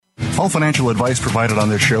All financial advice provided on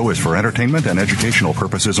this show is for entertainment and educational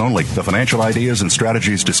purposes only. The financial ideas and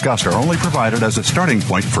strategies discussed are only provided as a starting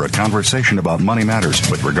point for a conversation about money matters.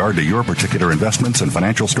 With regard to your particular investments and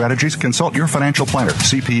financial strategies, consult your financial planner,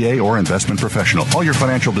 CPA, or investment professional. All your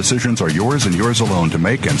financial decisions are yours and yours alone to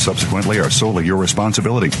make and subsequently are solely your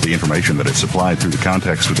responsibility. The information that is supplied through the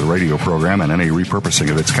context of the radio program and any repurposing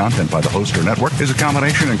of its content by the host or network is a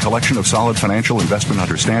combination and collection of solid financial investment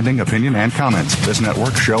understanding, opinion, and comments. This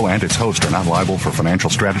network, show, and its host are not liable for financial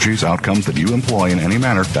strategies, outcomes that you employ in any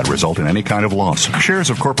manner that result in any kind of loss. Shares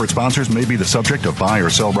of corporate sponsors may be the subject of buy or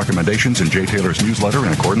sell recommendations in Jay Taylor's newsletter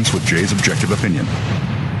in accordance with Jay's objective opinion.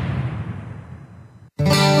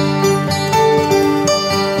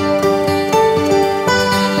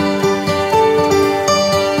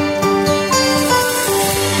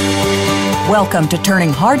 Welcome to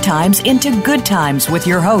Turning Hard Times into Good Times with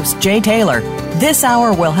your host, Jay Taylor. This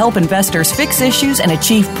hour will help investors fix issues and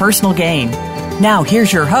achieve personal gain. Now,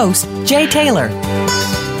 here's your host, Jay Taylor.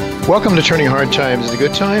 Welcome to Turning Hard Times into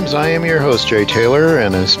Good Times. I am your host, Jay Taylor,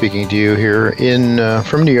 and I'm speaking to you here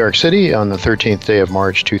from New York City on the 13th day of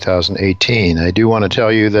March, 2018. I do want to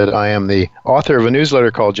tell you that I am the author of a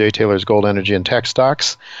newsletter called Jay Taylor's Gold, Energy, and Tech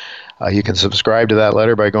Stocks. You can subscribe to that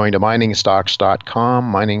letter by going to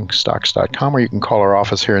miningstocks.com, or you can call our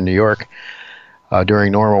office here in New York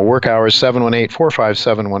during normal work hours,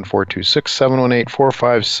 718-457-1426,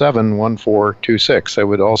 718-457-1426. I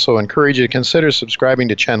would also encourage you to consider subscribing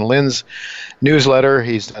to Chen Lin's newsletter.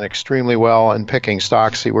 He's done extremely well in picking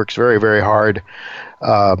stocks. He works very, very hard,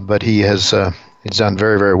 but he's done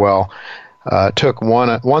very, very well. Took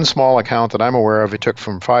one small account that I'm aware of. It took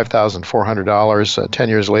from $5,400. 10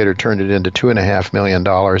 years later, turned it into $2.5 million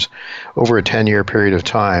over a 10-year period of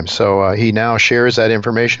time. So he now shares that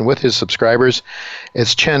information with his subscribers.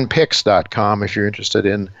 It's chenpicks.com if you're interested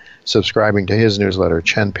in subscribing to his newsletter,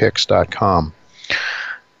 chenpicks.com.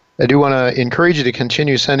 I do want to encourage you to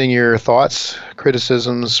continue sending your thoughts,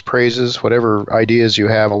 criticisms, praises, whatever ideas you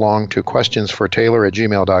have along to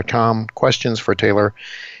questionsfortaylor@gmail.com,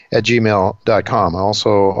 questionsfortaylor@gmail.com. I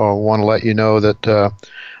also want to let you know that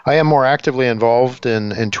I am more actively involved in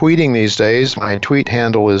tweeting these days. My tweet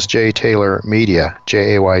handle is JTaylorMedia,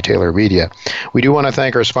 Jay Taylor Media. We do want to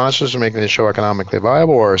thank our sponsors for making the show economically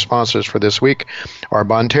viable. Our sponsors for this week are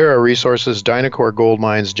Bonterra Resources, Dynacor Gold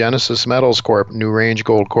Mines, Genesis Metals Corp., New Range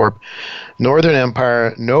Gold Corp., Northern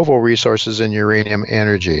Empire, Novo Resources, and Uranium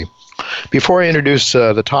Energy. Before I introduce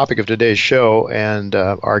the topic of today's show and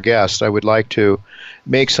our guest, I would like to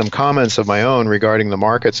make some comments of my own regarding the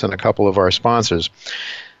markets and a couple of our sponsors.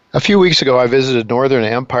 A few weeks ago, I visited Northern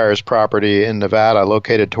Empire's property in Nevada,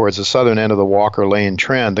 located towards the southern end of the Walker Lane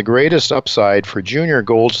Trend. The greatest upside for junior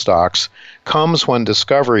gold stocks comes when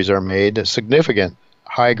discoveries are made, significant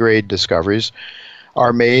high-grade discoveries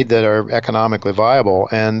are made that are economically viable,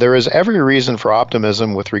 and there is every reason for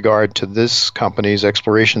optimism with regard to this company's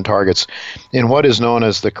exploration targets in what is known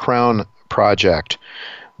as the Crown Project.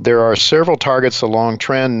 There are several targets along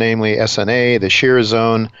trend, namely SNA, the Shear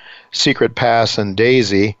Zone, Secret Pass, and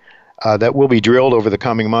Daisy, that will be drilled over the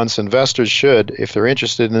coming months. Investors should, if they're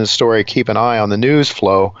interested in this story, keep an eye on the news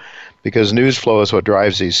flow, because news flow is what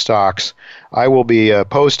drives these stocks. I will be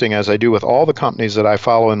posting, as I do with all the companies that I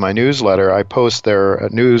follow in my newsletter, I post their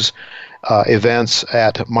news events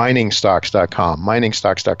at miningstocks.com.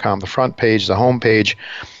 Miningstocks.com, the front page, the home page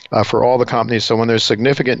for all the companies. So when there's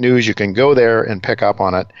significant news, you can go there and pick up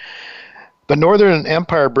on it. But Northern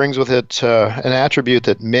Empire brings with it an attribute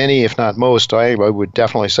that many, if not most, I would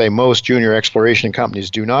definitely say most junior exploration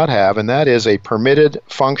companies do not have, and that is a permitted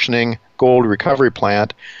functioning gold recovery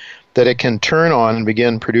plant that it can turn on and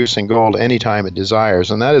begin producing gold anytime it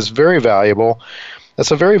desires. And that is very valuable.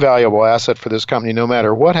 That's a very valuable asset for this company, no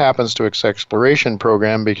matter what happens to its exploration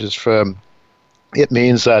program, because it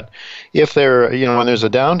means that if when there's a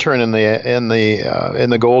downturn in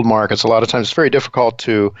the gold markets, a lot of times it's very difficult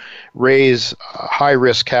to raise high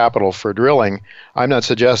risk capital for drilling. I'm not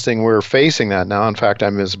suggesting we're facing that now. In fact,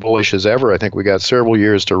 I'm as bullish as ever. I think we got several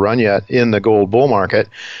years to run yet in the gold bull market,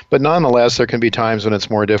 but nonetheless, there can be times when it's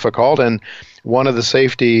more difficult. And one of the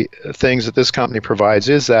safety things that this company provides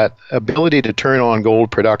is that ability to turn on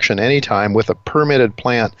gold production anytime with a permitted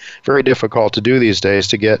plant. Very difficult to do these days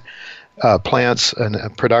to get plants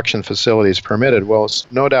and production facilities permitted. Well, it's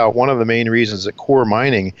no doubt one of the main reasons that Core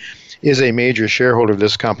Mining is a major shareholder of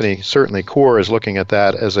this company. Certainly Core is looking at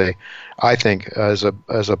that as a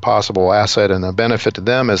possible asset and a benefit to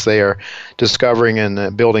them as they are discovering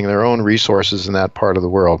and building their own resources in that part of the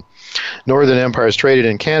world. Northern Empire is traded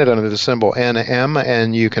in Canada under the symbol NM,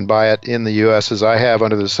 and you can buy it in the U.S. as I have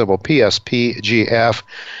under the symbol PSPGF.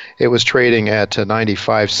 It was trading at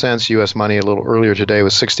 95 cents U.S. money a little earlier today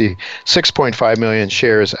with 66.5 million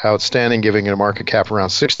shares outstanding, giving it a market cap around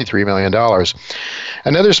 $63 million.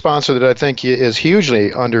 Another sponsor that I think is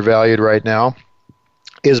hugely undervalued right now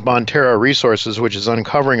is Bonterra Resources, which is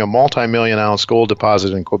uncovering a multi-million-ounce gold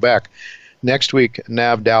deposit in Quebec. Next week,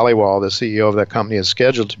 Nav Dhaliwal, the CEO of that company, is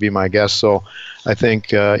scheduled to be my guest, so I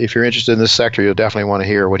think if you're interested in this sector, you'll definitely want to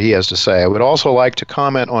hear what he has to say. I would also like to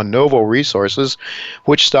comment on Novo Resources,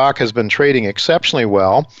 which stock has been trading exceptionally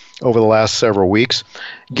well over the last several weeks.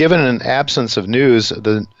 Given an absence of news,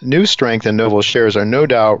 the new strength in Novo shares are no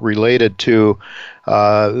doubt related to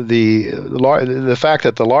the fact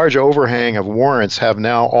that the large overhang of warrants have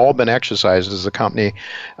now all been exercised, as the company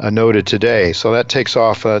noted today. So that takes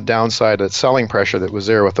off a downside, that selling pressure that was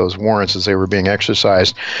there with those warrants as they were being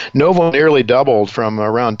exercised. Novo nearly doubled from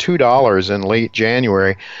around $2 in late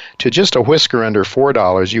January to just a whisker under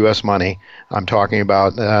 $4 U.S. money. I'm talking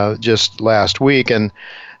about just last week. And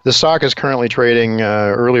the stock is currently trading,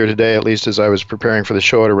 earlier today, at least as I was preparing for the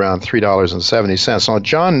show, at around $3.70. Now,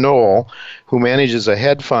 John Knoll, who manages a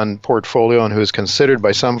hedge fund portfolio and who is considered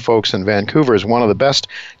by some folks in Vancouver as one of the best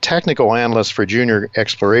technical analysts for junior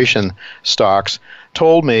exploration stocks,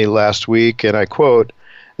 told me last week, and I quote,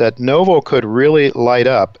 that Novo could really light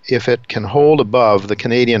up if it can hold above the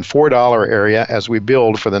Canadian $4 area as we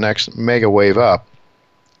build for the next mega wave up.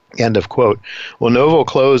 End of quote. Well, Novo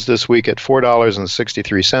closed this week at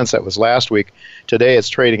 $4.63. That was last week. Today it's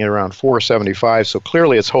trading at around $4.75. So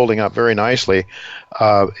clearly it's holding up very nicely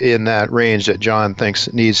in that range that John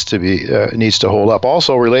thinks needs to hold up.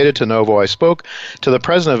 Also related to Novo, I spoke to the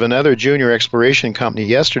president of another junior exploration company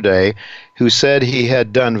yesterday who said he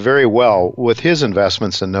had done very well with his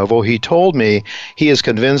investments in Novo. He told me he is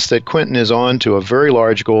convinced that Quinton is on to a very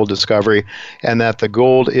large gold discovery and that the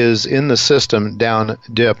gold is in the system down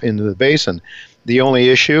dip into the basin. The only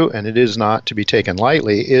issue, and it is not to be taken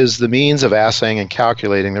lightly, is the means of assaying and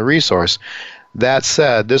calculating the resource. That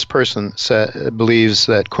said, this person believes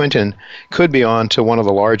that Quinton could be on to one of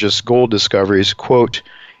the largest gold discoveries, quote,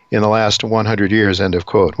 in the last 100 years, end of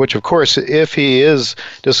quote. Which, of course, if he is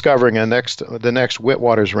discovering the next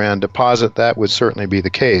Witwatersrand deposit, that would certainly be the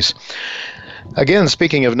case. Again,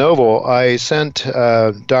 speaking of Novo, I sent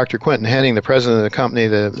Dr. Quinton Henning, the president of the company,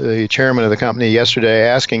 the chairman of the company, yesterday,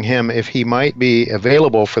 asking him if he might be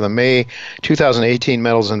available for the May 2018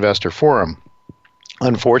 Metals Investor Forum.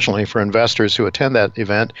 Unfortunately for investors who attend that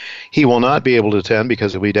event, he will not be able to attend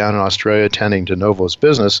because he'll be down in Australia tending to Novo's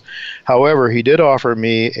business. However, he did offer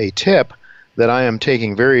me a tip that I am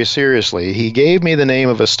taking very seriously. He gave me the name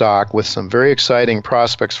of a stock with some very exciting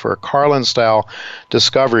prospects for a Carlin-style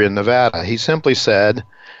discovery in Nevada. He simply said,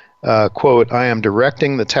 quote, I am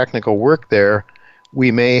directing the technical work there. We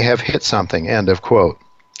may have hit something, end of quote.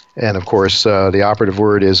 And of course, the operative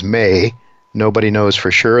word is may. Nobody knows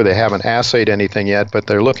for sure. They haven't assayed anything yet, but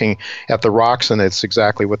they're looking at the rocks, and it's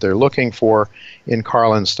exactly what they're looking for in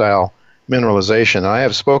Carlin-style mineralization. I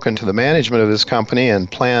have spoken to the management of this company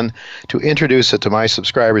and plan to introduce it to my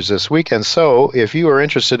subscribers this week. And so, if you are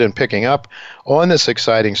interested in picking up on this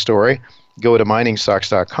exciting story, go to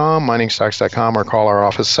miningstocks.com, or call our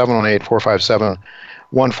office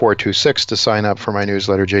 718-457-1426 to sign up for my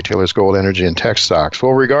newsletter, Jay Taylor's Gold, Energy, and Tech Stocks.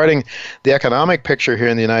 Well, regarding the economic picture here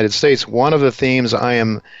in the United States, one of the themes I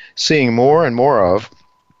am seeing more and more of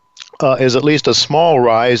is at least a small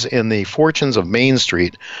rise in the fortunes of Main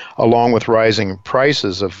Street, along with rising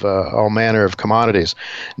prices of all manner of commodities.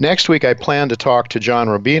 Next week, I plan to talk to John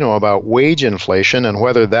Rubino about wage inflation and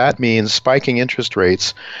whether that means spiking interest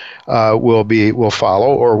rates will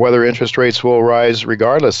follow, or whether interest rates will rise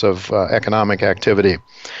regardless of economic activity.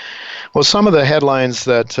 Well, some of the headlines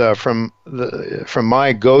that from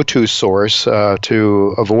my go-to source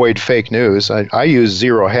to avoid fake news, I use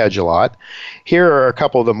Zero Hedge a lot. Here are a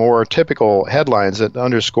couple of the more typical headlines that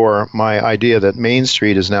underscore my idea that Main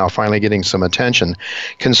Street is now finally getting some attention.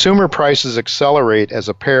 Consumer prices accelerate as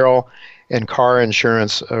apparel and car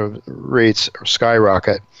insurance rates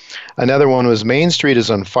skyrocket. Another one was Main Street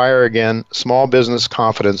is on fire again. Small business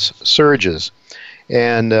confidence surges.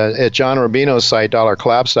 And at John Rubino's site,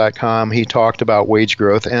 dollarcollapse.com, he talked about wage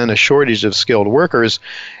growth and a shortage of skilled workers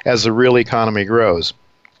as the real economy grows.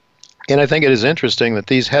 And I think it is interesting that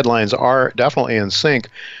these headlines are definitely in sync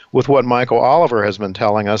with what Michael Oliver has been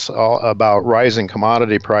telling us about rising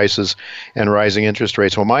commodity prices and rising interest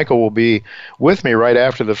rates. Well, Michael will be with me right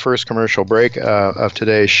after the first commercial break of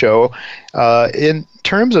today's show. In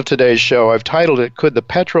terms of today's show, I've titled it, Could the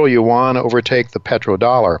Petro Yuan Overtake the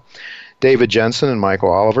Petrodollar? David Jensen and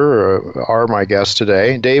Michael Oliver are my guests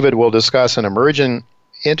today. David will discuss an emerging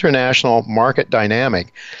international market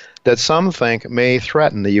dynamic that some think may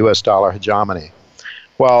threaten the U.S. dollar hegemony.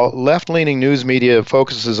 While left-leaning news media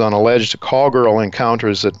focuses on alleged call-girl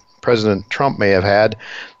encounters that President Trump may have had,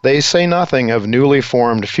 they say nothing of newly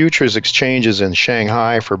formed futures exchanges in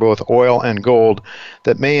Shanghai for both oil and gold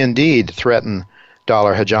that may indeed threaten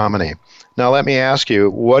dollar hegemony. Now, let me ask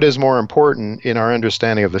you, what is more important in our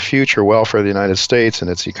understanding of the future welfare of the United States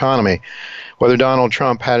and its economy? Whether Donald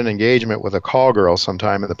Trump had an engagement with a call girl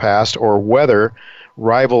sometime in the past, or whether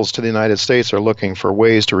rivals to the United States are looking for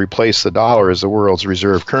ways to replace the dollar as the world's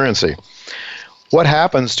reserve currency. What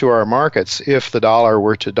happens to our markets if the dollar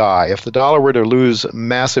were to die, if the dollar were to lose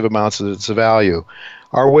massive amounts of its value?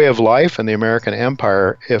 Our way of life and the American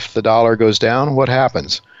empire, if the dollar goes down, what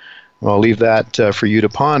happens? Well, I'll leave that for you to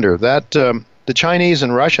ponder. The Chinese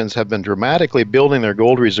and Russians have been dramatically building their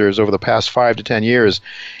gold reserves over the past 5 to 10 years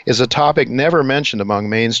is a topic never mentioned among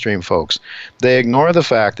mainstream folks. They ignore the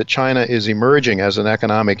fact that China is emerging as an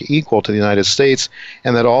economic equal to the United States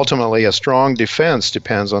and that ultimately a strong defense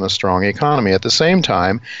depends on a strong economy. At the same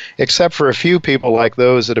time, except for a few people like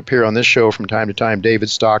those that appear on this show from time to time,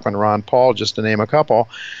 David Stockman, Ron Paul, just to name a couple,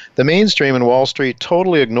 the mainstream and Wall Street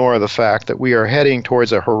totally ignore the fact that we are heading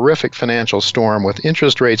towards a horrific financial storm with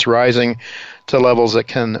interest rates rising to levels that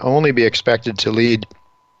can only be expected to lead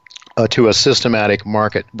to a systematic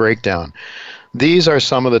market breakdown. These are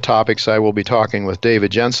some of the topics I will be talking with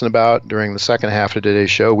David Jensen about during the second half of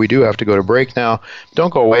today's show. We do have to go to break now.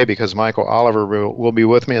 Don't go away because Michael Oliver will be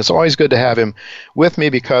with me. It's always good to have him with me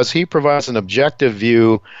because he provides an objective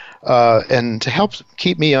view and to help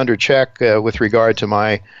keep me under check with regard to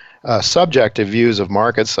my subjective views of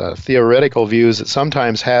markets, theoretical views that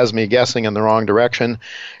sometimes has me guessing in the wrong direction.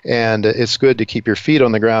 And it's good to keep your feet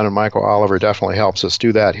on the ground, and Michael Oliver definitely helps us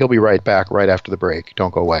do that. He'll be right back right after the break.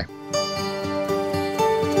 Don't go away.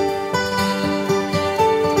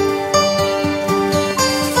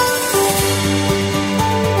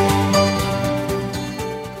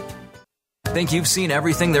 Think you've seen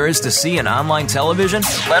everything there is to see in online television?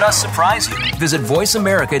 Let us surprise you. Visit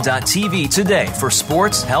voiceamerica.tv today for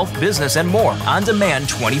sports, health, business, and more on demand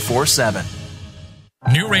 24/7.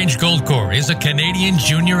 New Range Gold Corps is a Canadian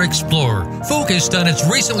junior explorer focused on its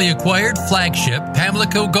recently acquired flagship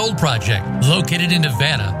Pamlico Gold Project, located in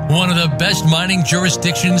Nevada, one of the best mining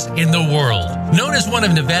jurisdictions in the world. Known as one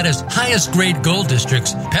of Nevada's highest grade gold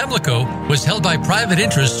districts, Pamlico was held by private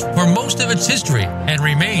interests for most of its history and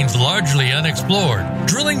remains largely unexplored.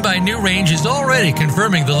 Drilling by New Range is already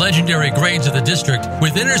confirming the legendary grades of the district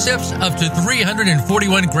with intercepts up to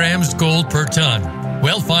 341 grams gold per ton.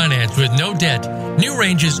 Well financed with no debt, New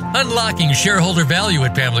Range is unlocking shareholder value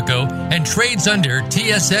at Pamlico and trades under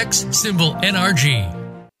TSX symbol NRG.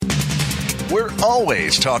 We're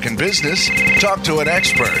always talking business. Talk to an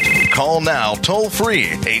expert. Call now toll free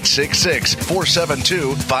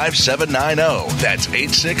 866-472-5790. That's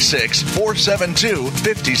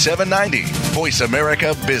 866-472-5790. Voice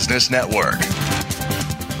America Business Network.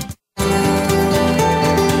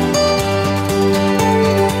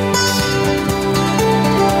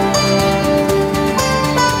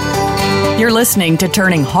 You're listening to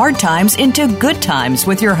Turning Hard Times into Good Times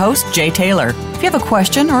with your host, Jay Taylor. If you have a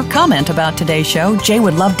question or comment about today's show, Jay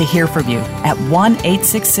would love to hear from you at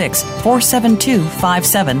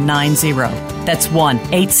 1-866-472-5790. That's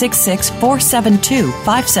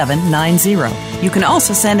 1-866-472-5790. You can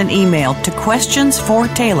also send an email to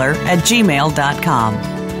questionsfortaylor@gmail.com.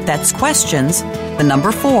 That's questions, the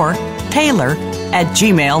number 4,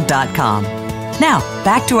 Taylor@gmail.com. Now,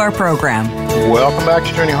 back to our program. Welcome back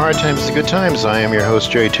to Turning Hard Times to Good Times. I am your host,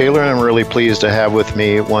 Jay Taylor, and I'm really pleased to have with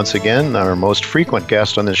me once again our most frequent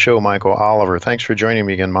guest on this show, Michael Oliver. Thanks for joining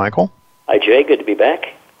me again, Michael. Hi, Jay. Good to be back.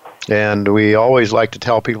 And we always like to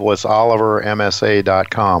tell people it's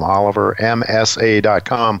OliverMSA.com,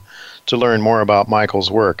 OliverMSA.com, to learn more about Michael's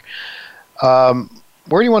work. Where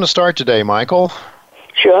do you want to start today, Michael?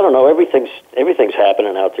 Sure, I don't know. Everything's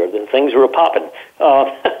happening out there. Things are popping.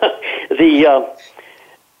 The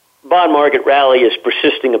bond market rally is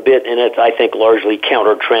persisting a bit, and it's, I think, largely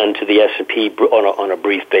counter-trend to the S&P on a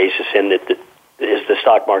brief basis, and that as the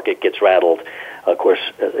stock market gets rattled, of course,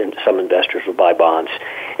 some investors will buy bonds.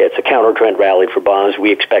 It's a counter-trend rally for bonds.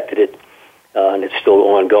 We expected it, and it's still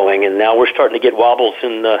ongoing, and now we're starting to get wobbles.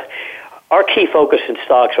 And our key focus in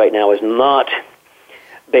stocks right now is not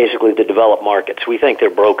basically the developed markets. We think they're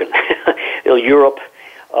broken. Europe,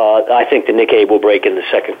 I think the Nikkei will break in the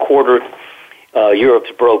second quarter.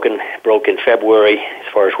 Europe's broke in February, as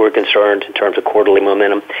far as we're concerned, in terms of quarterly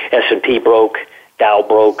momentum. S&P broke, Dow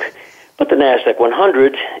broke, but the NASDAQ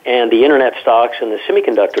 100 and the internet stocks and the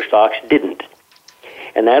semiconductor stocks didn't.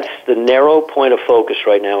 And that's the narrow point of focus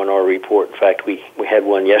right now in our report. In fact, we had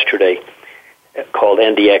one yesterday called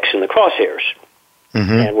NDX in the crosshairs.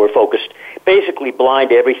 Mm-hmm. And we're focused basically blind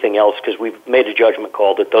to everything else because we've made a judgment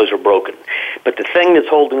call that those are broken. But the thing that's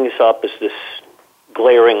holding us up is this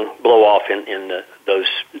glaring blow-off in those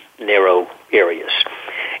narrow areas.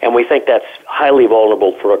 And we think that's highly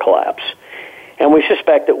vulnerable for a collapse. And we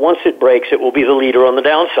suspect that once it breaks, it will be the leader on the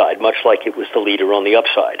downside, much like it was the leader on the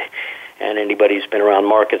upside. And anybody who's been around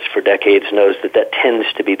markets for decades knows that tends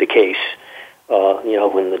to be the case.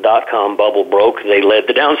 When the dot-com bubble broke, they led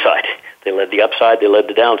the downside. They led the upside, they led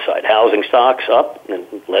the downside. Housing stocks up and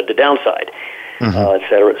led the downside, et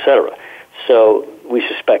cetera, et cetera. So we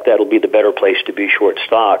suspect that'll be the better place to be short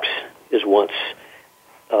stocks is once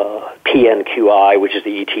PNQI, which is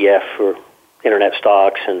the ETF for internet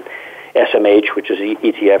stocks, and SMH, which is the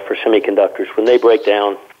ETF for semiconductors, when they break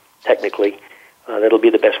down, technically, that'll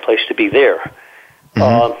be the best place to be there.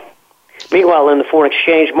 Meanwhile, in the foreign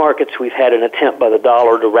exchange markets, we've had an attempt by the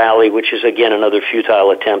dollar to rally, which is, again, another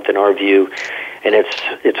futile attempt in our view, and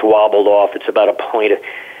it's wobbled off. It's about a point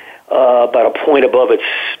above its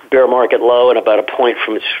bear market low and about a point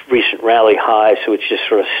from its recent rally high, so it's just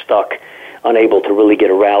sort of stuck, unable to really get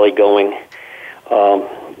a rally going.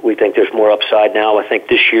 We think there's more upside now. I think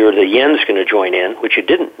this year the yen's going to join in, which it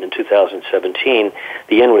didn't in 2017.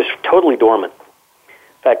 The yen was totally dormant.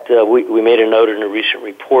 In fact, we made a note in a recent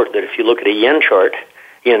report that if you look at a yen chart,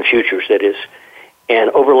 yen futures that is,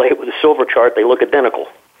 and overlay it with a silver chart, they look identical.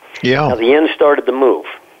 Yeah. Now, the yen started the move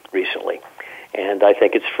recently, and I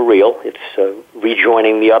think it's for real. It's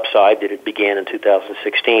rejoining the upside that it began in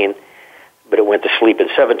 2016, but it went to sleep in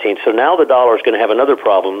 17. So now the dollar is going to have another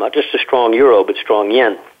problem, not just a strong euro, but strong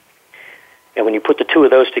yen. And when you put the two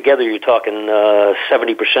of those together, you're talking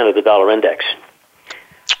 70% of the dollar index.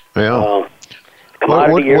 Yeah.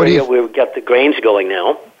 Commodity area, we've got the grains going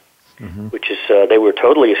now, which is they were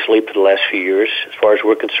totally asleep for the last few years. As far as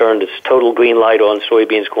we're concerned, it's total green light on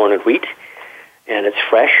soybeans, corn, and wheat, and it's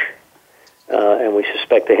fresh. And we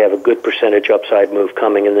suspect they have a good percentage upside move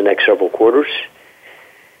coming in the next several quarters.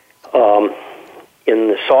 In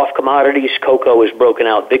the soft commodities, cocoa is broken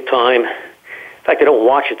out big time. In fact, I don't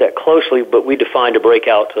watch it that closely, but we defined a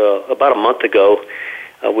breakout about a month ago.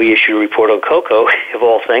 We issued a report on cocoa, of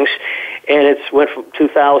all things, and it's went from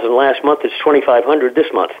 2,000 last month. It's 2,500 this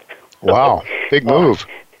month. Wow, big move.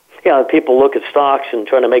 People look at stocks and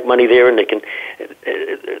trying to make money there, and they can.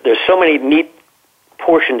 There's so many neat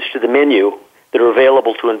portions to the menu that are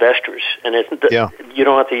available to investors, and you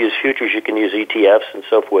don't have to use futures. You can use ETFs and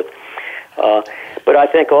so forth. But I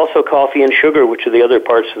think also coffee and sugar, which are the other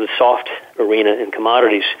parts of the soft arena in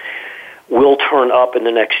commodities, will turn up in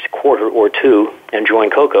the next quarter or two and join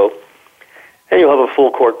cocoa. And you'll have a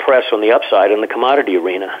full court press on the upside in the commodity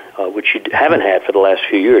arena, which you haven't had for the last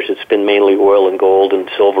few years. It's been mainly oil and gold and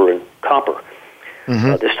silver and copper.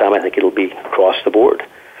 This time I think it'll be across the board.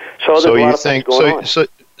 So there's a lot of things going on.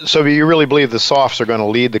 So you really believe the softs are going to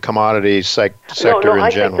lead the commodity sector in general? I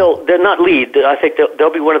think they'll not lead. I think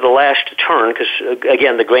they'll be one of the last to turn because,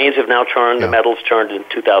 again, the grains have now turned. The metals turned in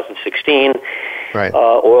 2016. Right.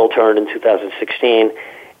 Oil turned in 2016.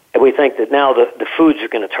 And we think that now the foods are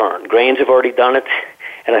going to turn. Grains have already done it,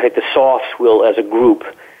 and I think the softs will, as a group,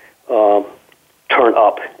 turn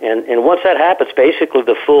up. And once that happens, basically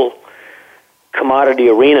the full commodity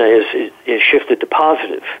arena is shifted to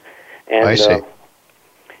positive. And, I see.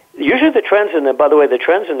 Usually the trends in the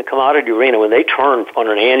trends in the commodity arena, when they turn on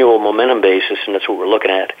an annual momentum basis, and that's what we're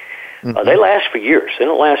looking at, they last for years. They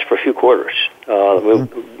don't last for a few quarters.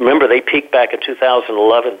 Remember, they peaked back in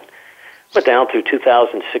 2011, went down through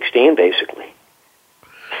 2016, basically.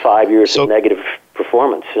 5 years of negative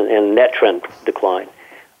performance and net trend decline.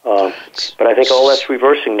 But I think all that's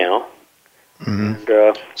reversing now. And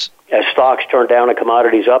as stocks turn down and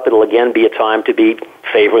commodities up, it'll again be a time to be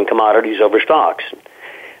favoring commodities over stocks.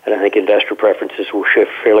 And I think investor preferences will shift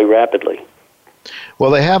fairly rapidly. Well,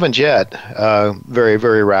 they haven't yet, very,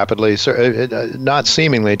 very rapidly, not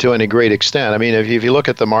seemingly to any great extent. I mean, if you look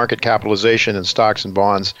at the market capitalization in stocks and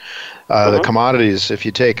bonds, the commodities, if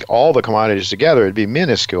you take all the commodities together, it'd be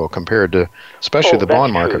minuscule compared to, especially the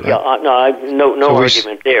bond market. Right? Yeah, no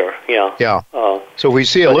argument there. Yeah. Yeah. So we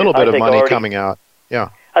see a little bit of money coming out. Yeah.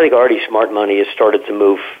 I think already smart money has started to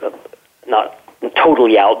move, not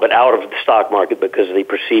totally out, but out of the stock market because they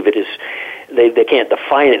perceive it as, they can't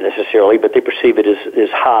define it necessarily, but they perceive it as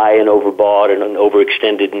high and overbought and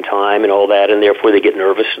overextended in time and all that, and therefore they get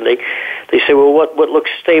nervous and they say, well, what looks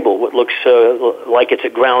stable, what looks like it's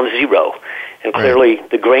at ground zero? And clearly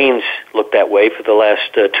the grains look that way for the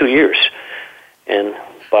last 2 years. And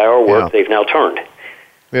by our work, they've now turned.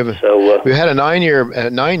 We've had a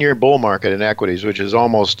 9-year bull market in equities, which is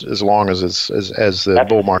almost as long as the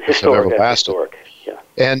bull markets have ever lasted. Yeah.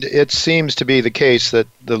 And it seems to be the case that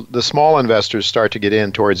the small investors start to get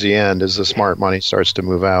in towards the end as the smart money starts to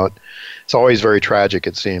move out. It's always very tragic,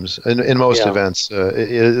 it seems, in most events.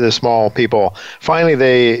 The small people, finally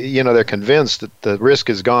they're convinced that the risk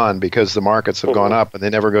is gone because the markets have gone up and they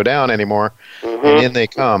never go down anymore, and in they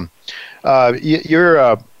come.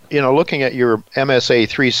 You're looking at your MSA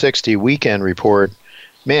 360 weekend report,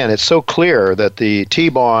 man, it's so clear that the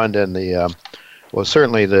T-bond and the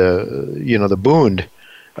certainly the Bund,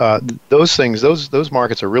 those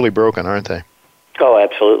markets are really broken, aren't they? Oh,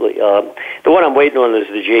 absolutely. The one I'm waiting on is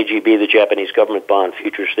the JGB, the Japanese government bond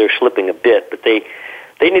futures. They're slipping a bit, but they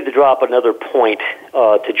need to drop another point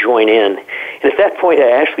to join in. And at that point,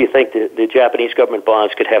 I actually think the Japanese government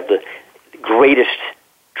bonds could have the greatest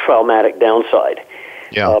traumatic downside.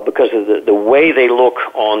 Yeah. Because of the way they look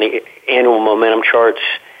on the annual momentum charts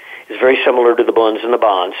is very similar to the bunds and the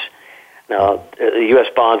bonds. Now, the U.S.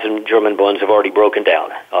 bonds and German bonds have already broken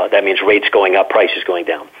down. That means rates going up, prices going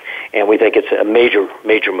down. And we think it's a major,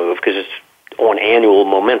 major move because it's on annual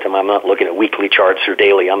momentum. I'm not looking at weekly charts or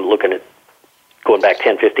daily. I'm looking at going back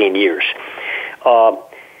 10, 15 years.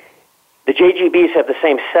 The JGBs have the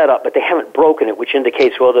same setup, but they haven't broken it, which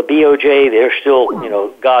indicates, well, the BOJ, they're still,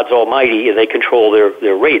 God's almighty, and they control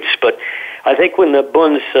their rates. But I think when the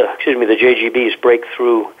bunds, the JGBs break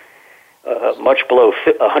through much below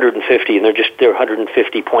 150, and they're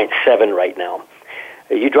 150.7 right now.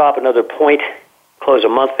 You drop another point, close a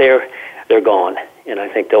month there, they're gone. And I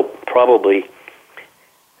think they'll probably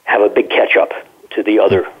have a big catch-up to the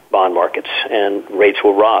other bond markets, and rates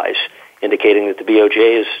will rise, indicating that the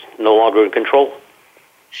BOJ is no longer in control.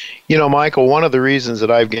 Michael, one of the reasons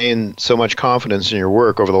that I've gained so much confidence in your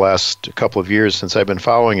work over the last couple of years since I've been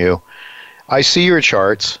following you, I see your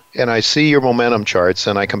charts, and I see your momentum charts,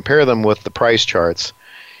 and I compare them with the price charts.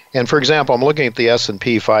 And for example, I'm looking at the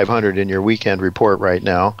S&P 500 in your weekend report right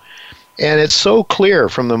now, and it's so clear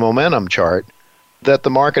from the momentum chart that the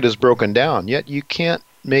market is broken down, yet you can't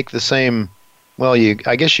make the same. Well,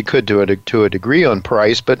 I guess you could to a degree on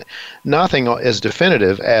price, but nothing as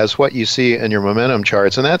definitive as what you see in your momentum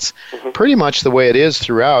charts. And that's pretty much the way it is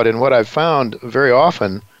throughout. And what I've found very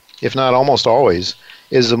often, if not almost always,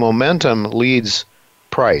 is the momentum leads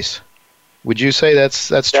price. Would you say that's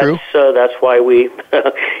true? That's why we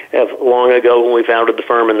have long ago, when we founded the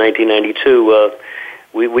firm in 1992,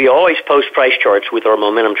 we always post price charts with our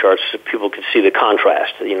momentum charts so people can see the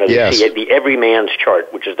contrast. Yes. See the everyman's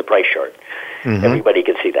chart, which is the price chart. Mm-hmm. Everybody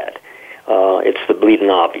can see that. It's the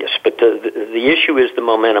bleeding obvious. But the issue is the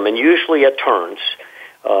momentum, and usually at turns,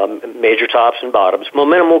 major tops and bottoms,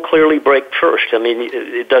 momentum will clearly break first. I mean,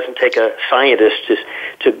 it doesn't take a scientist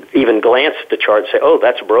to even glance at the chart and say, oh,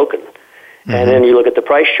 that's broken. Mm-hmm. And then you look at the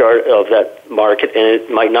price chart of that market, and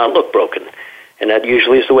it might not look broken. And that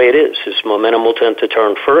usually is the way it is. Momentum will tend to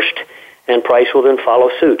turn first, and price will then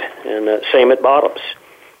follow suit. And same at bottoms.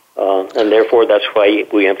 And therefore, that's why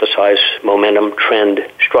we emphasize momentum trend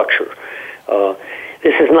structure.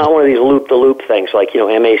 This is not one of these loop-the-loop things like,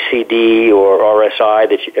 MACD or RSI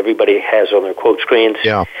that everybody has on their quote screens.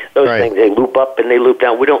 Yeah, those things, they loop up and they loop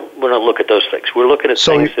down. We don't look at those things. We're looking at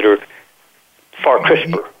things that are far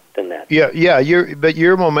crisper than that. Yeah. But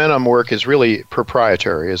your momentum work is really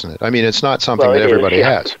proprietary, isn't it? I mean, it's not something that everybody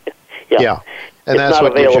has. Yeah. And it's that's not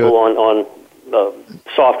what available on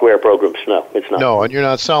software programs. No, it's not. No, and you're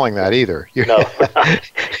not selling that either. No.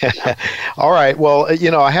 All right. Well,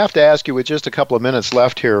 I have to ask you, with just a couple of minutes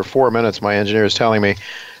left here, 4 minutes, my engineer is telling me,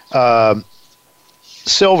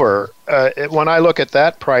 silver, when I look at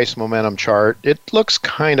that price momentum chart, it looks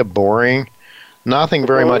kind of boring. Nothing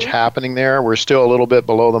very much happening there. We're still a little bit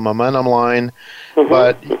below the momentum line. Mm-hmm.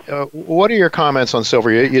 But what are your comments on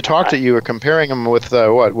silver? You talked that you were comparing them with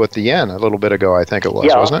with the yen a little bit ago, I think it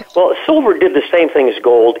was, wasn't it? Well, silver did the same thing as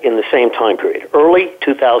gold in the same time period. Early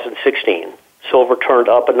 2016, silver turned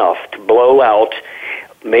up enough to blow out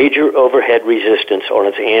major overhead resistance on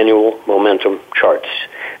its annual momentum charts.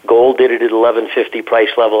 Gold did it at $11.50 price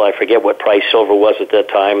level. I forget what price silver was at that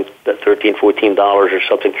time, $13, $14 or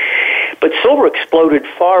something. But silver exploded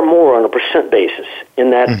far more on a percent basis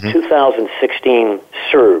in that 2016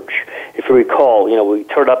 surge. If you recall, we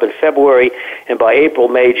turned up in February, and by April,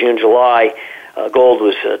 May, June, July, gold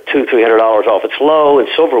was $200-300 off its low, and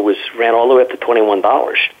silver ran all the way up to $21.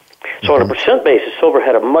 So on a percent basis, silver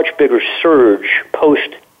had a much bigger surge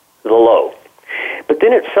post the low. But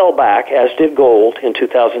then it fell back, as did gold in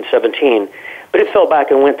 2017, but it fell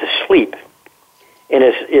back and went to sleep. And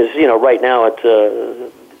is right now at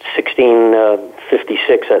 16.50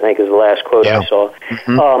 56, I think, is the last quote I saw.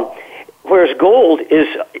 Mm-hmm. Whereas gold is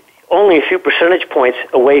only a few percentage points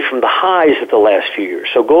away from the highs of the last few years.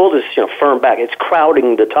 So gold is firm back. It's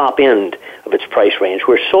crowding the top end of its price range,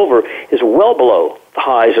 where silver is well below the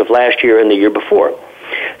highs of last year and the year before.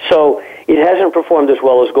 So it hasn't performed as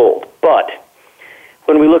well as gold. But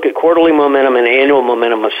when we look at quarterly momentum and annual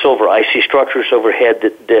momentum of silver, I see structures overhead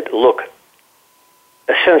that look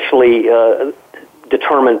essentially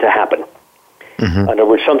determined to happen. Mm-hmm. In other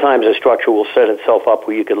words, sometimes a structure will set itself up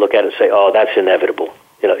where you can look at it and say, oh, that's inevitable.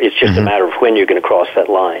 It's just a matter of when you're going to cross that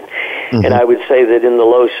line. Mm-hmm. And I would say that in the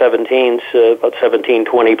low 17s, about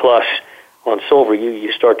 1720 plus on silver,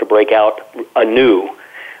 you start to break out anew.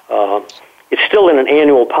 It's still in an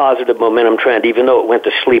annual positive momentum trend, even though it went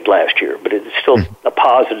to sleep last year. But it's still a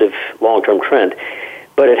positive long-term trend.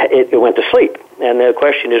 But it went to sleep. And the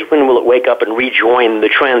question is, when will it wake up and rejoin the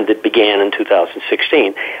trend that began in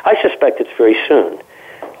 2016? I suspect it's very soon.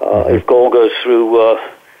 If gold goes through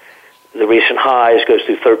the recent highs, goes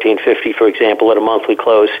through 1350, for example, at a monthly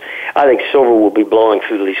close, I think silver will be blowing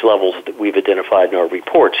through these levels that we've identified in our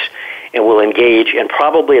reports and will engage and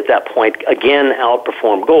probably at that point again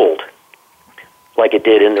outperform gold like it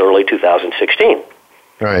did in early 2016.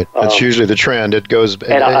 Right. That's usually the trend. It goes.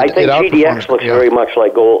 And I think GDX looks very much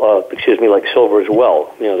like gold. Like silver as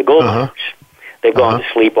well. The gold marks, they've gone to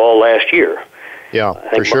sleep all last year. Yeah,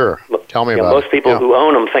 for sure. Tell me about it. Most people who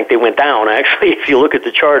own them think they went down. Actually, if you look at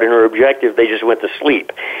the chart and are objective, they just went to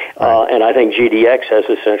sleep. Right. And I think GDX has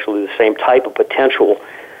essentially the same type of potential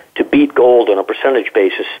to beat gold on a percentage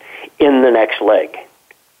basis in the next leg.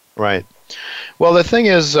 Right. Well, the thing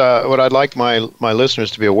is, what I'd like my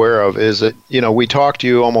listeners to be aware of is that, we talk to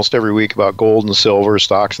you almost every week about gold and silver,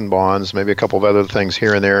 stocks and bonds, maybe a couple of other things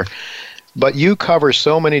here and there. But you cover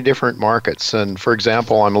so many different markets. And, for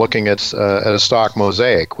example, I'm looking at a stock,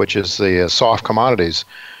 Mosaic, which is the soft commodities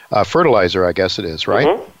fertilizer, I guess it is, right?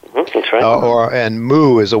 Mm-hmm. Mm-hmm. That's right. And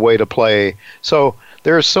MOO is a way to play. So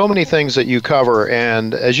there are so many things that you cover.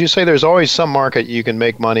 And as you say, there's always some market you can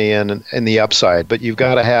make money in the upside. But you've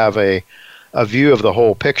got to have a view of the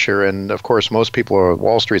whole picture. And, of course, most people are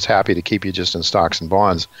Wall Street's happy to keep you just in stocks and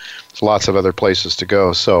bonds. There's lots of other places to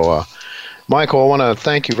go. So, Michael, I want to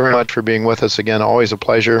thank you very much for being with us again. Always a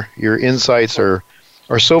pleasure. Your insights are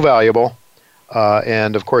so valuable.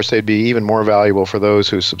 And, of course, they'd be even more valuable for those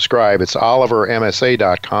who subscribe. It's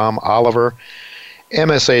olivermsa.com,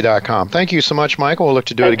 olivermsa.com. Thank you so much, Michael. We'll look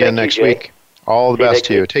to do it again next week. All the best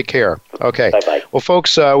to you. Take care. Okay. Bye-bye. Well,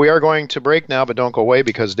 folks, we are going to break now, but don't go away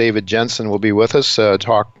because David Jensen will be with us,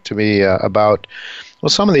 talk to me about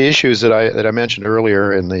some of the issues that I mentioned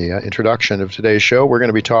earlier in the introduction of today's show. We're going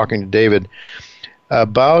to be talking to David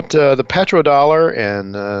about the petrodollar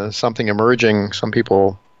and something emerging some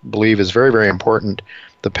people believe is very, very important,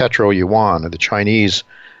 the petro yuan, or the Chinese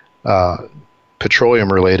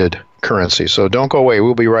petroleum-related currency. So don't go away.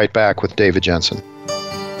 We'll be right back with David Jensen.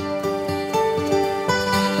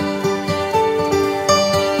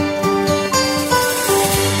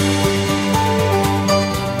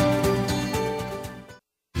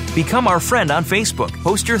 Become our friend on Facebook.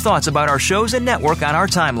 Post your thoughts about our shows and network on our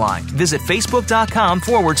timeline. Visit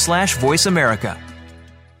facebook.com/Voice America.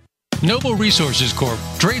 Noble Resources Corp.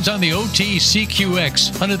 trades on the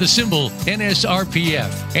OTCQX under the symbol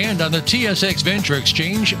NSRPF and on the TSX Venture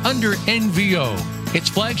Exchange under NVO. Its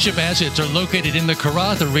flagship assets are located in the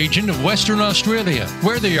Karatha region of Western Australia,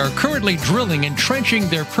 where they are currently drilling and trenching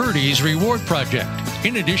their Purdy's Reward project.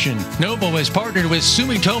 In addition, Noble has partnered with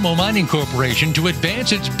Sumitomo Mining Corporation to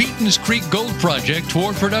advance its Beaton's Creek Gold project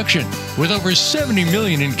toward production. With over $70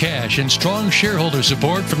 million in cash and strong shareholder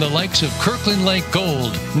support from the likes of Kirkland Lake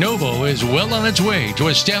Gold, Noble is well on its way to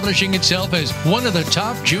establishing itself as one of the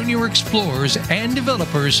top junior explorers and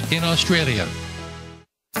developers in Australia.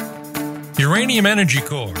 Uranium Energy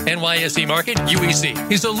Corp. NYSE market, UEC,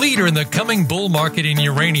 is a leader in the coming bull market in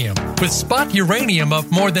uranium, with spot uranium up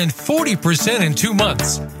more than 40% in 2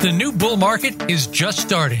 months. The new bull market is just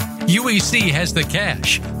starting. UEC has the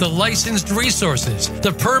cash, the licensed resources,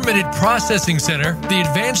 the permitted processing center, the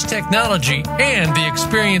advanced technology, and the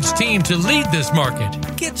experienced team to lead this market.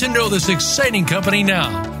 Get to know this exciting company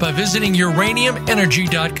now by visiting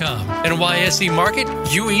uraniumenergy.com. NYSE market,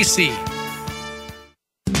 UEC.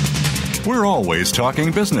 We're always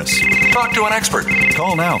talking business. Talk to an expert.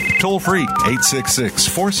 Call now, toll free,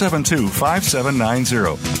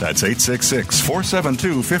 866-472-5790. That's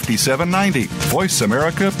 866-472-5790. Voice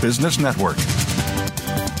America Business Network.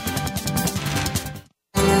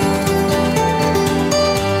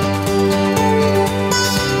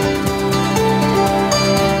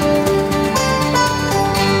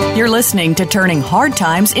 You're listening to Turning Hard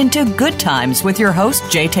Times into Good Times with your host,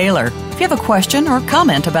 Jay Taylor. If you have a question or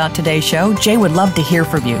comment about today's show, Jay would love to hear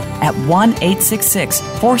from you at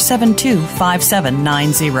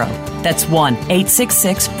 1-866-472-5790. That's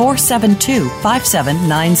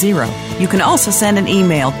 1-866-472-5790. You can also send an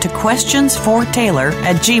email to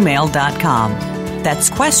questionsfortaylor@gmail.com. That's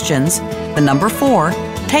questions, the number 4,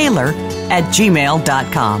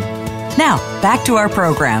 Taylor@gmail.com. Now, back to our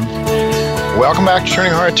program. Welcome back to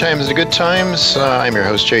Turning Hard Times into Good Times. I'm your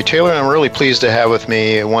host, Jay Taylor, and I'm really pleased to have with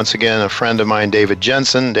me once again a friend of mine, David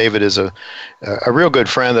Jensen. David is a real good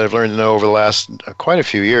friend that I've learned to know over the last quite a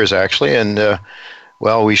few years, actually, and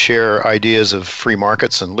well, we share ideas of free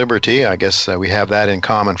markets and liberty. I guess we have that in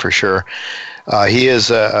common for sure. He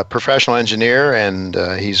is a professional engineer, and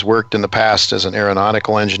he's worked in the past as an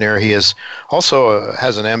aeronautical engineer. He is also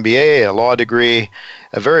has an MBA, a law degree,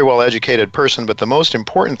 a very well-educated person. But the most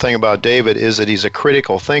important thing about David is that he's a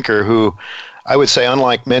critical thinker who, I would say,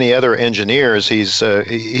 unlike many other engineers, he's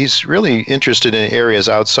really interested in areas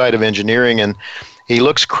outside of engineering, and he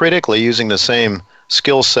looks critically using the same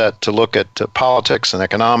skill set to look at politics and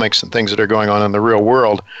economics and things that are going on in the real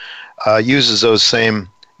world, uses those same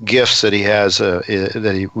gifts that he has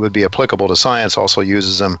that he would be applicable to science, also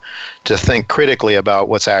uses them to think critically about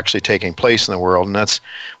what's actually taking place in the world. And that's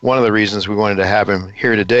one of the reasons we wanted to have him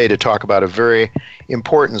here today to talk about a very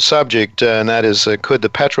important subject, and that is could the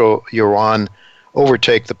petro-yuan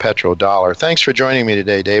overtake the petrodollar? Thanks for joining me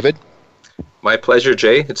today, David. My pleasure,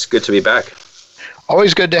 Jay. It's good to be back.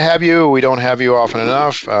 Always good to have you. We don't have you often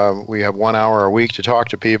enough. We have 1 hour a week to talk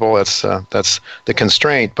to people. That's the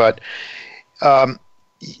constraint. But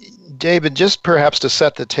David, just perhaps to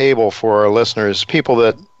set the table for our listeners, people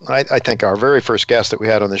that I think our very first guest that we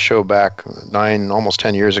had on the show back 9, almost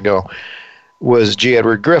 10 years ago was G.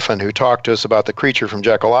 Edward Griffin, who talked to us about the creature from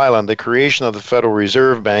Jekyll Island, the creation of the Federal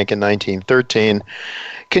Reserve Bank in 1913.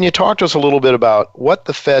 Can you talk to us a little bit about what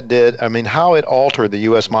the Fed did, how it altered the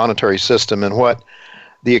U.S. monetary system and what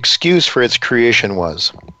the excuse for its creation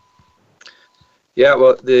was? Yeah,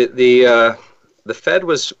 well, the Fed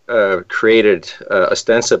was created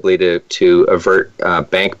ostensibly to avert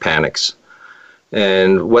bank panics.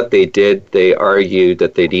 And what they did, they argued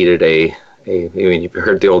that they needed you've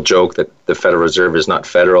heard the old joke that the Federal Reserve is not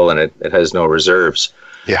federal and it has no reserves.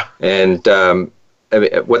 Yeah. And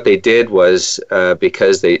what they did was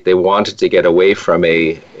because they wanted to get away from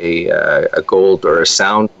a gold or a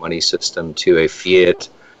sound money system to a fiat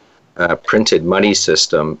printed money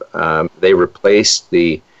system, they replaced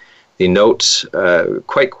the notes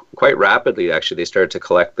quite rapidly. Actually, they started to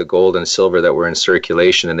collect the gold and silver that were in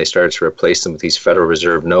circulation, and they started to replace them with these Federal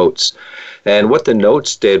Reserve notes. And what the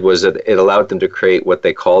notes did was that it allowed them to create what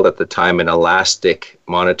they called at the time an elastic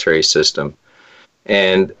monetary system.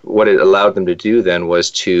 And what it allowed them to do then was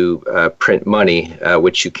to print money,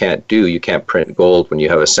 which you can't do. You can't print gold when you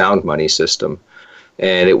have a sound money system.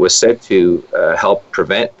 And it was said to help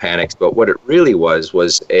prevent panics. But what it really was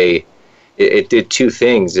it did two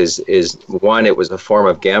things. Is one, it was a form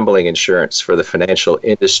of gambling insurance for the financial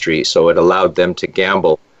industry. So it allowed them to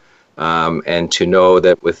gamble and to know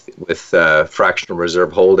that with fractional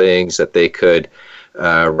reserve holdings that they could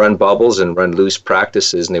run bubbles and run loose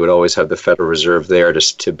practices, and they would always have the Federal Reserve there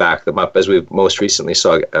just to back them up, as we most recently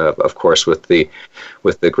saw, of course, with the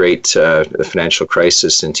great financial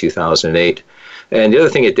crisis in 2008. And the other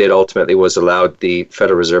thing it did ultimately was allowed the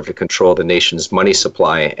Federal Reserve to control the nation's money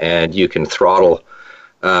supply, and you can throttle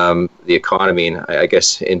the economy. And I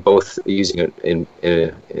guess in both using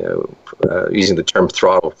using the term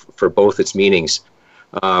throttle for both its meanings,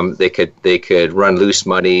 they could run loose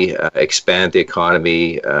money, expand the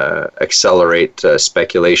economy, accelerate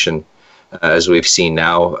speculation, as we've seen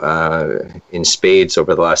now in spades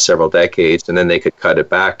over the last several decades, and then they could cut it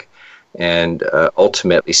back and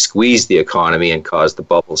ultimately squeeze the economy and cause the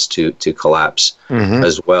bubbles to collapse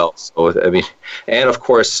as well. So, and of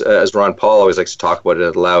course, as Ron Paul always likes to talk about,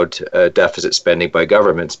 it allowed deficit spending by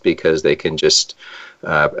governments because they can just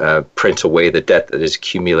print away the debt that is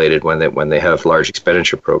accumulated when they have large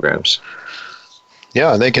expenditure programs.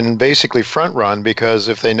 Yeah, they can basically front run because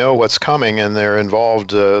if they know what's coming and they're involved,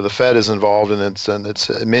 the Fed is involved and its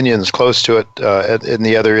minions close to it in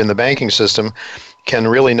the banking system can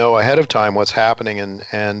really know ahead of time what's happening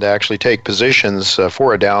and actually take positions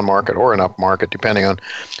for a down market or an up market, depending on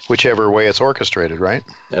whichever way it's orchestrated, right?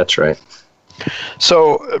 That's right.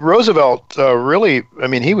 So Roosevelt really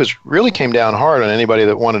came down hard on anybody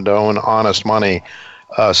that wanted to own honest money,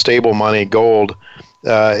 stable money, gold.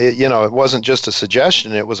 It wasn't just a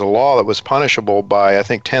suggestion. It was a law that was punishable by, I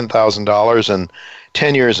think, $10,000 and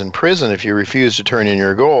 10 years in prison if you refused to turn in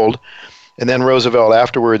your gold. And then Roosevelt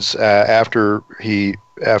afterwards, after he,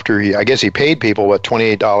 I guess he paid people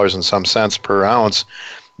 $28 and some cents per ounce,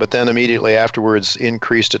 but then immediately afterwards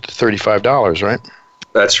increased it to $35, right?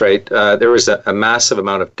 That's right. There was a massive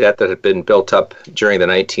amount of debt that had been built up during the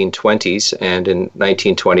 1920s, and in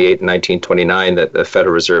 1928 and 1929, that the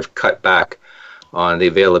Federal Reserve cut back on the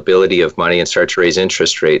availability of money and started to raise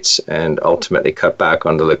interest rates, and ultimately cut back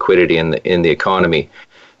on the liquidity in the economy.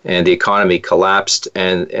 And the economy collapsed,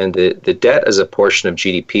 and the debt as a portion of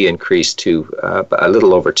GDP increased to a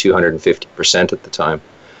little over 250% at the time.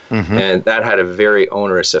 Mm-hmm. And that had a very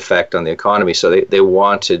onerous effect on the economy. So they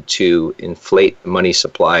wanted to inflate the money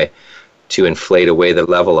supply to inflate away the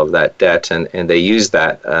level of that debt. And they used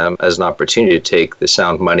that as an opportunity to take the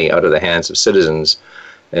sound money out of the hands of citizens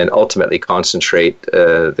and ultimately concentrate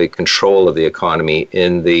the control of the economy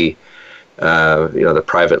in the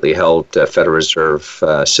privately held Federal Reserve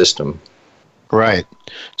system. Right.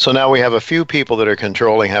 So now we have a few people that are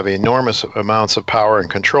controlling, have enormous amounts of power and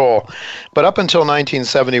control. But up until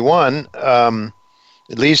 1971, at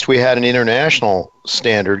least we had an international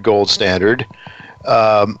standard, gold standard.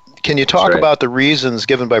 Can you talk about the reasons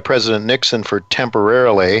given by President Nixon for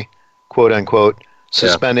temporarily, quote unquote,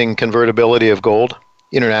 suspending convertibility of gold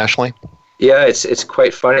internationally? Yeah, it's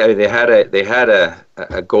quite funny. I mean, they had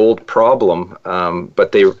a gold problem,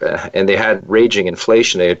 but they had raging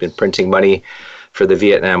inflation. They had been printing money for the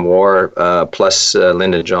Vietnam War, plus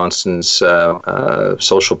Lyndon Johnson's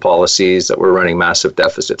social policies that were running massive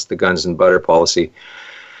deficits, the guns and butter policy.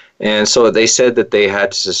 And so they said that they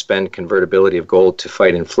had to suspend convertibility of gold to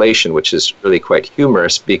fight inflation, which is really quite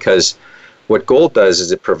humorous, because what gold does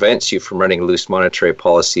is it prevents you from running loose monetary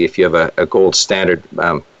policy if you have a gold standard.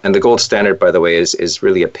 And the gold standard, by the way, is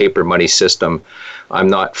really a paper money system. I'm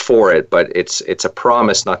not for it, but it's a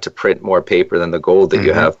promise not to print more paper than the gold that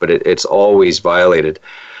you have, but it's always violated.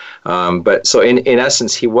 But so in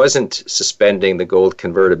essence, he wasn't suspending the gold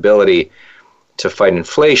convertibility to fight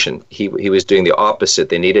inflation. He was doing the opposite.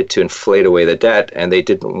 They needed to inflate away the debt, and they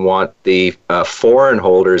didn't want the foreign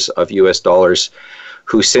holders of U.S. dollars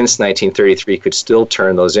who since 1933 could still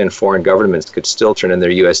turn those in, foreign governments could still turn in their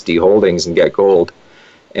USD holdings and get gold.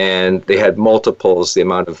 And they had multiples the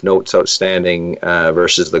amount of notes outstanding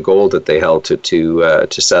versus the gold that they held to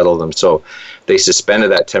settle them. So they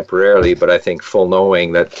suspended that temporarily, but I think full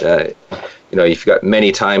knowing that if you've got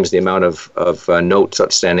many times the amount of notes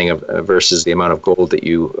outstanding versus the amount of gold that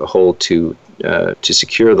you hold to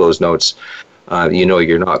secure those notes,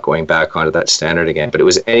 you're not going back onto that standard again. But it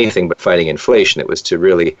was anything but fighting inflation. It was to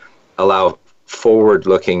really allow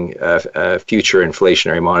forward-looking future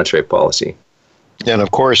inflationary monetary policy. And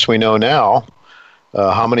of course, we know now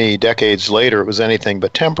how many decades later it was anything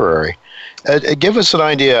but temporary. Give us an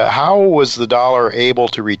idea, how was the dollar able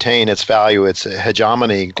to retain its value, its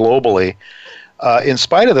hegemony globally, in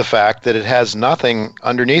spite of the fact that it has nothing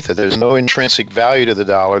underneath it? There's no intrinsic value to the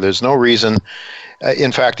dollar. There's no reason.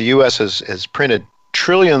 In fact, the U.S. has printed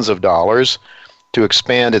trillions of dollars to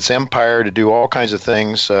expand its empire, to do all kinds of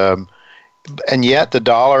things. And yet the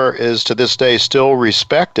dollar is to this day still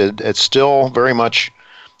respected. It's still very much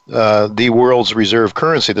the world's reserve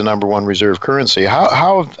currency, the number one reserve currency.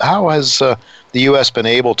 How has the U.S. been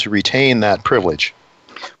able to retain that privilege?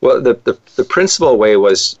 Well, the principal way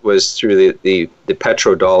was through the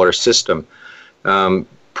petrodollar system.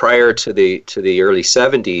 Prior to the early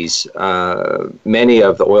 70s, many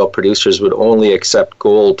of the oil producers would only accept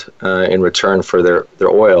gold in return for their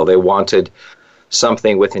oil. They wanted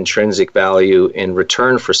something with intrinsic value in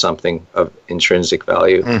return for something of intrinsic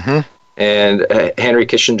value. Mm-hmm. And Henry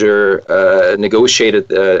Kissinger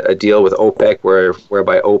negotiated a deal with OPEC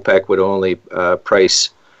whereby OPEC would only price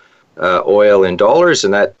oil in dollars,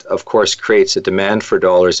 and that, of course, creates a demand for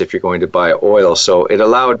dollars if you're going to buy oil. So it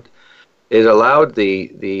allowed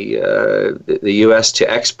the U.S.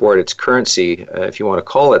 to export its currency, if you want to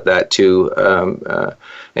call it that,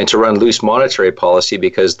 and to run loose monetary policy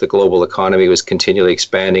because the global economy was continually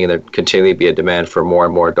expanding and there'd continually be a demand for more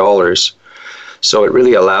and more dollars. So it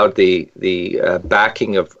really allowed the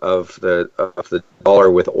backing of the dollar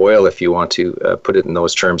with oil, if you want to put it in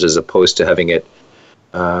those terms, as opposed to having it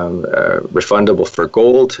refundable for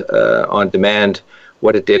gold on demand.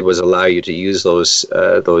 What it did was allow you to use those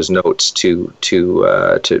notes to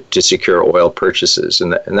secure oil purchases,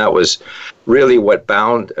 and that was really what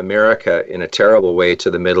bound America in a terrible way to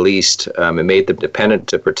the Middle East. It made them dependent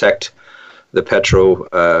to protect the petro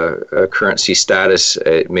currency status.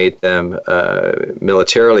 It made them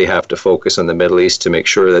militarily have to focus on the Middle East to make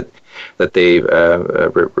sure that they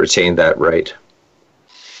retained that right.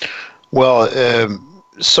 Well,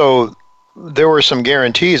 so there were some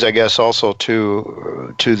guarantees, I guess, also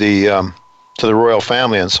to the to the royal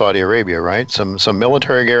family in Saudi Arabia, right? Some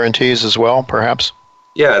military guarantees as well, perhaps?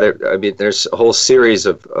 Yeah, there's a whole series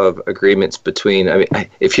of agreements between.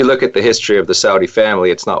 If you look at the history of the Saudi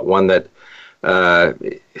family, it's not one that,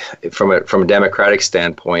 from a democratic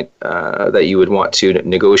standpoint, that you would want to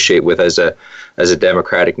negotiate with as a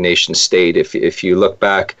democratic nation state. If you look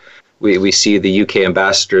back, we see the UK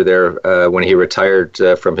ambassador there when he retired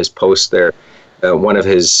from his post there. One of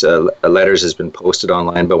his letters has been posted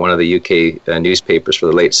online by one of the UK newspapers for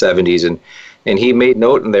the late 70s, and he made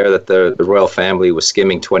note in there that the royal family was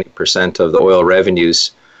skimming 20% of the oil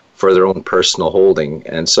revenues for their own personal holding.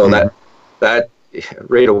 And so that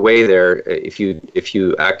right away there, if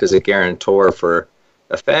you act as a guarantor for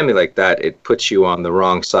a family like that, it puts you on the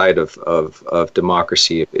wrong side of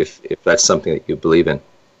democracy if that's something that you believe in.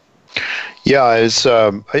 Yeah,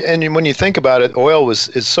 and when you think about it, oil is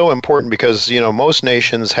so important because, most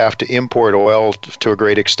nations have to import oil to a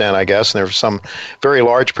great extent, I guess. And there are some very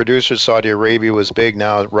large producers. Saudi Arabia was big.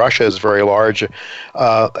 Now Russia is very large.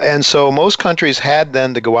 And so most countries had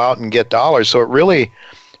then to go out and get dollars. So it really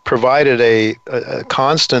provided a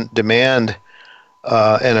constant demand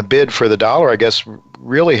and a bid for the dollar, I guess,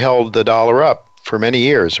 really held the dollar up for many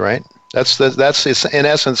years, right? That's in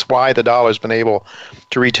essence why the dollar's been able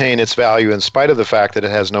to retain its value in spite of the fact that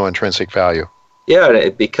it has no intrinsic value. Yeah, and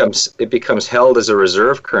it becomes held as a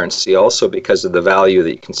reserve currency also because of the value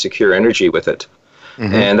that you can secure energy with it.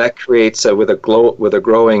 Mm-hmm. And that creates with a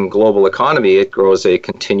growing global economy, it grows a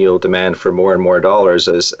continual demand for more and more dollars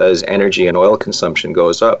as energy and oil consumption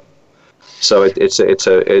goes up. So it's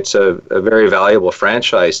a very valuable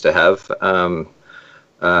franchise to have.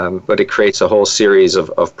 But it creates a whole series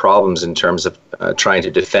of problems in terms of trying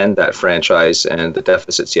to defend that franchise and the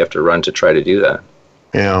deficits you have to run to try to do that.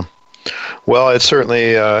 Yeah. Well, it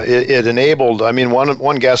certainly it enabled. I mean,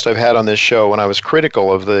 one guest I've had on this show, when I was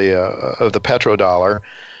critical of the petrodollar,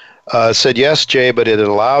 said, yes, Jay, but it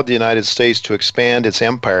allowed the United States to expand its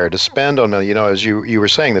empire, to spend on, as you were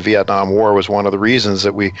saying, the Vietnam War was one of the reasons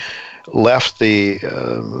that we left the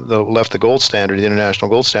gold standard, the international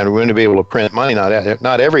gold standard. We were going to be able to print money.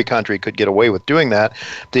 Not every country could get away with doing that.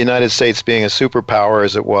 The United States, being a superpower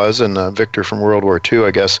as it was, and Victor from World War II, I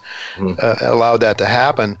guess, allowed that to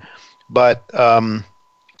happen. But but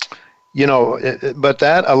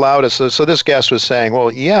that allowed us. So this guest was saying,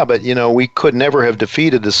 well, yeah, but we could never have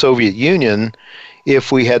defeated the Soviet Union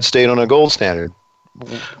if we had stayed on a gold standard.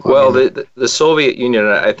 Well, the Soviet Union,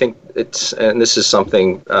 I think and this is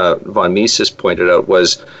something von Mises pointed out,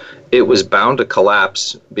 it was bound to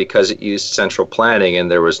collapse because it used central planning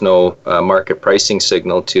and there was no market pricing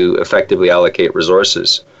signal to effectively allocate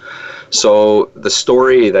resources. So the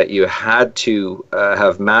story that you had to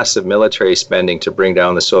have massive military spending to bring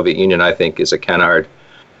down the Soviet Union, I think, is a canard.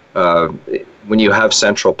 When you have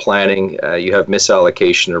central planning, you have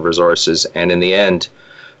misallocation of resources, and in the end,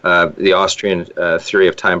 the Austrian theory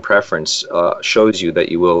of time preference shows you that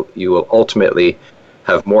you will ultimately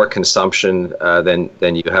have more consumption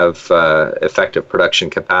than you have effective production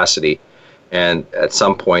capacity, and at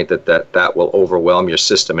some point that will overwhelm your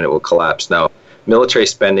system and it will collapse. Now, military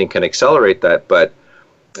spending can accelerate that, but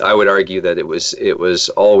I would argue that it was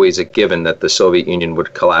always a given that the Soviet Union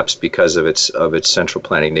would collapse because of its central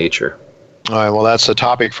planning nature. All right. Well, that's a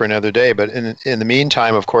topic for another day. But in the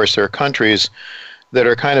meantime, of course, there are countries that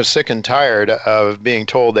are kind of sick and tired of being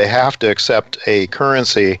told they have to accept a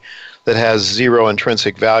currency that has zero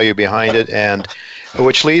intrinsic value behind it, and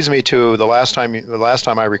which leads me to the last time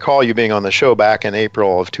I recall you being on the show back in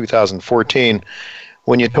April of 2014,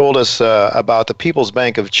 when you told us about the People's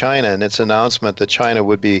Bank of China and its announcement that China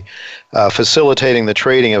would be facilitating the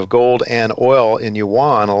trading of gold and oil in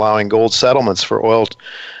yuan, allowing gold settlements for oil,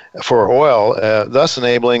 thus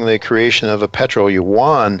enabling the creation of a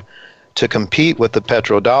petro-yuan to compete with the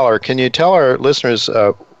petrodollar. Can you tell our listeners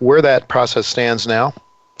where that process stands now?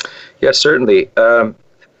 Yes, certainly.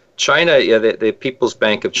 China, the People's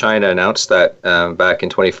Bank of China announced that back in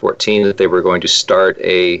 2014 that they were going to start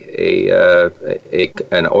an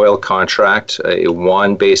oil contract, a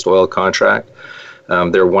yuan-based oil contract.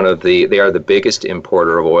 They are the biggest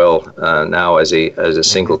importer of oil now as a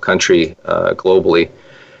single country globally.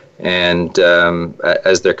 And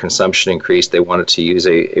as their consumption increased, they wanted to use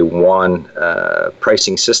a yuan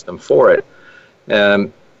pricing system for it.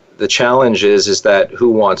 The challenge is that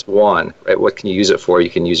who wants yuan, right? What can you use it for?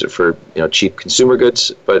 You can use it for cheap consumer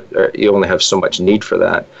goods, but you only have so much need for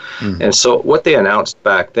that. Mm-hmm. And so what they announced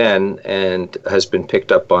back then, and has been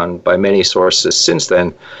picked up on by many sources since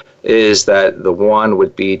then, is that the yuan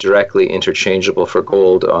would be directly interchangeable for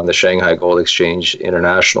gold on the Shanghai Gold Exchange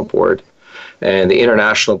International Board. And the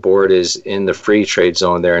international board is in the free trade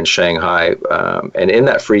zone there in Shanghai. And in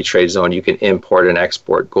that free trade zone, you can import and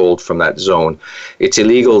export gold from that zone. It's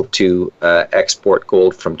illegal to export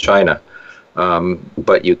gold from China,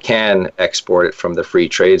 but you can export it from the free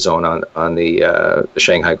trade zone on the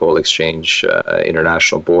Shanghai Gold Exchange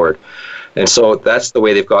International Board. And so that's the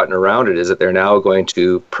way they've gotten around it, is that they're now going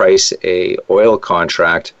to price a oil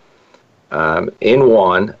contract in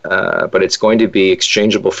yuan, but it's going to be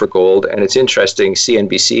exchangeable for gold. And it's interesting,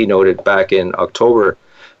 CNBC noted back in October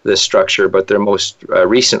this structure, but their most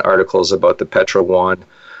recent articles about the petro yuan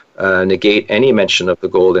negate any mention of the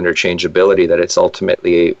gold interchangeability, that it's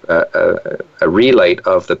ultimately a relight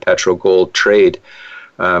of the petro-gold trade.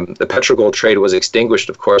 The petro-gold trade was extinguished,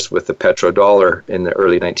 of course, with the petrodollar in the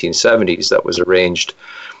early 1970s that was arranged.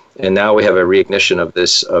 And now we have a reignition of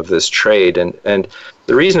this trade. And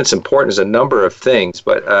the reason it's important is a number of things,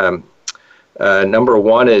 but number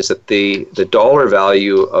one is that the dollar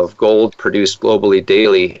value of gold produced globally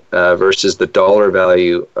daily versus the dollar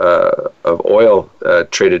value of oil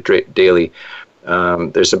traded daily,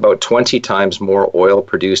 there's about 20 times more oil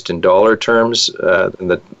produced in dollar terms than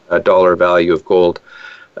the dollar value of gold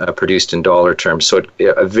produced in dollar terms. So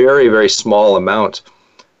a very, very small amount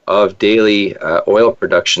of daily oil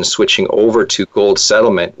production switching over to gold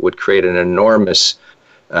settlement would create an enormous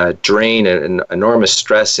drain and an enormous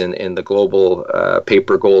stress in the global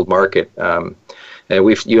paper gold market. And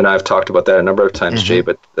you and I have talked about that a number of times, Jay,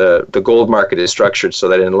 but the gold market is structured so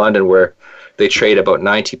that in London, where they trade about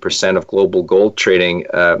 90% of global gold trading,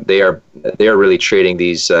 they are really trading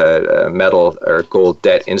these metal or gold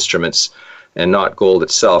debt instruments and not gold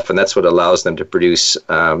itself. And that's what allows them to produce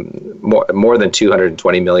more than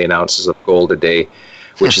 220 million ounces of gold a day,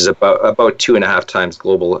 which is about 2.5 times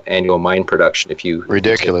global annual mine production. If you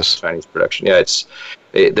ridiculous Chinese production,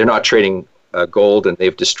 they're not trading gold, and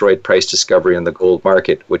they've destroyed price discovery in the gold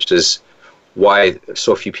market, which is why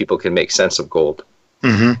so few people can make sense of gold.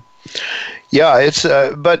 Yeah, it's.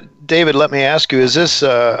 But David, let me ask you: is this?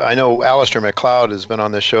 I know Alistair McLeod has been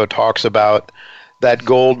on this show. Talks about that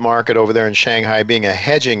gold market over there in Shanghai being a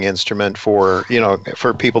hedging instrument for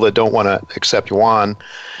people that don't want to accept yuan.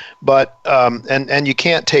 But and you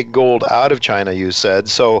can't take gold out of China, you said.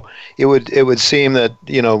 So it would seem that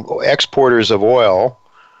exporters of oil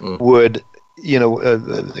would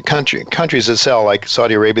the countries that sell, like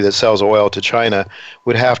Saudi Arabia that sells oil to China,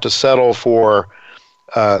 would have to settle for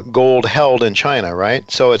gold held in China,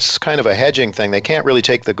 right? So it's kind of a hedging thing. They can't really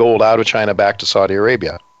take the gold out of China back to Saudi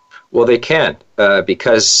Arabia. Well, they can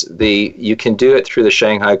because you can do it through the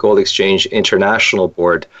Shanghai Gold Exchange International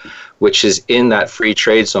Board, which is in that free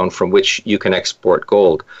trade zone from which you can export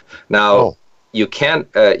gold. Now, you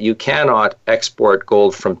cannot export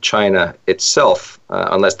gold from China itself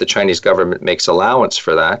unless the Chinese government makes allowance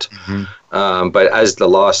for that. But as the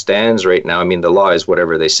law stands right now, I mean, the law is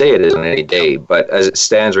whatever they say it is on any day, but as it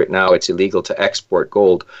stands right now, it's illegal to export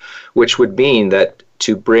gold, which would mean that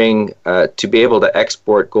to be able to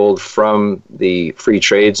export gold from the free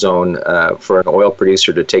trade zone for an oil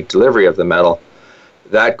producer to take delivery of the metal,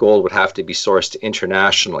 that gold would have to be sourced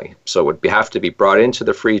internationally. So it would have to be brought into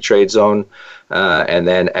the free trade zone and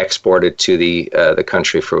then exported to the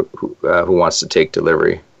country who wants to take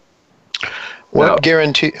delivery. What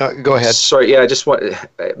guarantee? Go ahead. Sorry, yeah,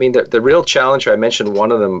 the real challenge, I mentioned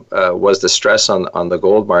one of them was the stress on the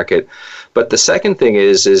gold market. But the second thing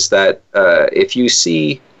is that if you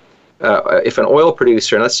see, if an oil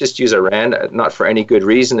producer, and let's just use Iran, not for any good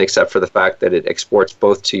reason except for the fact that it exports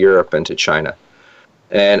both to Europe and to China.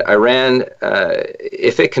 And Iran,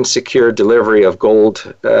 if it can secure delivery of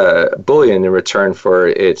gold bullion in return for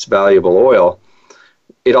its valuable oil,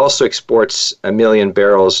 it also exports 1 million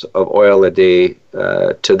barrels of oil a day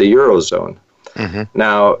to the Eurozone.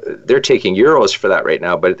 Now, they're taking euros for that right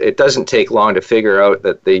now, but it doesn't take long to figure out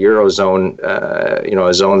that the Eurozone,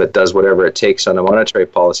 a zone that does whatever it takes on a monetary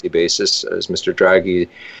policy basis, as Mr. Draghi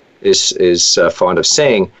is fond of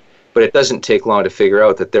saying, but it doesn't take long to figure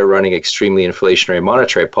out that they're running extremely inflationary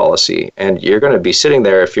monetary policy. And you're going to be sitting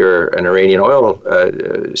there, if you're an Iranian oil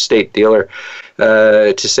state dealer,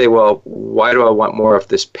 to say, well, why do I want more of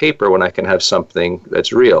this paper when I can have something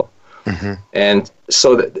that's real? And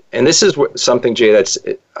so, and this is something, Jay,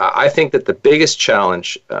 I think that the biggest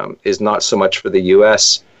challenge is not so much for the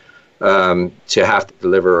U.S. To have to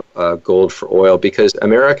deliver gold for oil, because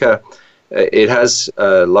America, it has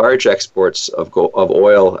large exports of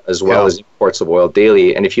oil as well as imports of oil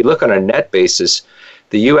daily. And if you look on a net basis,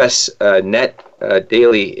 the U.S. Net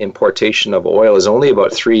daily importation of oil is only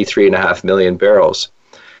about 3.5 million barrels.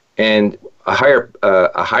 And a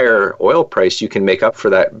higher oil price, you can make up for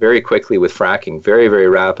that very quickly with fracking, very, very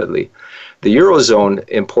rapidly. The Eurozone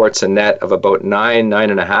imports a net of about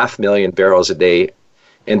 9.5 million barrels a day,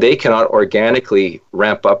 and they cannot organically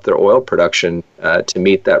ramp up their oil production to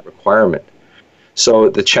meet that requirement. So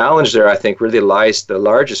the challenge there, I think, really lies, the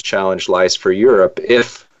largest challenge lies for Europe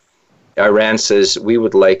if Iran says we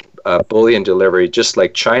would like bullion delivery just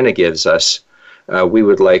like China gives us. We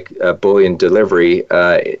would like bullion delivery.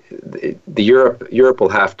 Europe will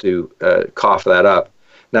have to cough that up.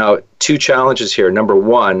 Now, two challenges here. Number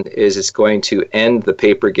one is it's going to end the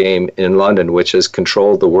paper game in London, which has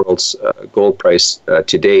controlled the world's gold price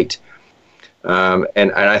to date.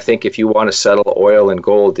 And I think if you want to settle oil and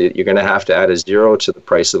gold, you're going to have to add a zero to the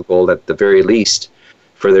price of gold at the very least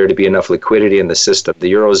for there to be enough liquidity in the system.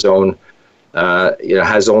 The Eurozone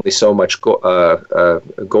has only so much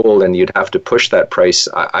gold, and you'd have to push that price,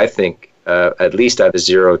 I think, at least add a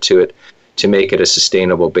zero to it to make it a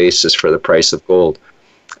sustainable basis for the price of gold.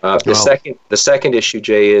 The second issue,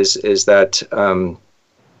 Jay, is that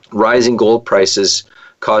rising gold prices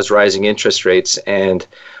cause rising interest rates, and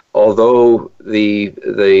although the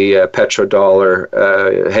petrodollar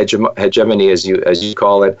hegemony, as you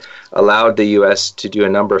call it, allowed the U.S. to do a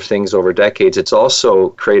number of things over decades, it's also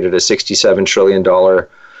created a $67 trillion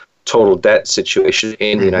total debt situation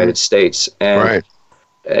in the United States, and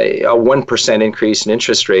a 1% increase in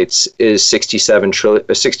interest rates is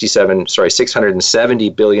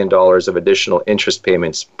 $670 billion of additional interest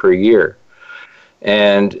payments per year.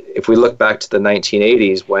 And if we look back to the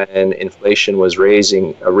 1980s, when inflation was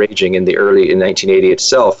raging in 1980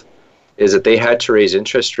 itself, is that they had to raise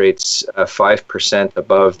interest rates 5%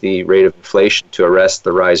 above the rate of inflation to arrest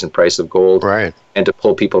the rise in price of gold and to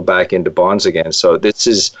pull people back into bonds again. So this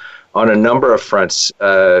is on a number of fronts,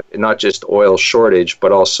 not just oil shortage,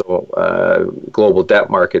 but also global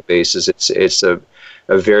debt market basis. It's a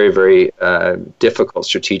very, very difficult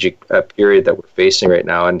strategic period that we're facing right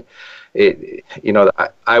now. And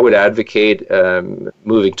I would advocate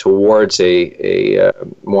moving towards a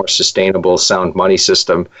more sustainable, sound money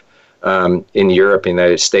system in Europe and the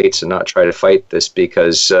United States, and not try to fight this,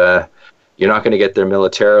 because you're not going to get there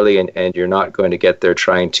militarily, and you're not going to get there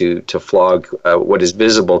trying to flog what is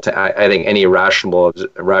visible to, I think, any rational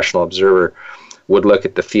observer would look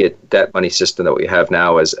at the fiat debt money system that we have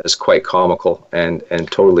now as quite comical and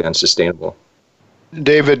totally unsustainable.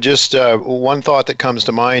 David, just one thought that comes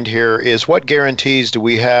to mind here is, what guarantees do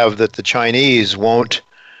we have that the Chinese won't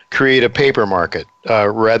create a paper market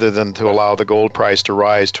rather than to allow the gold price to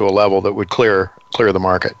rise to a level that would clear the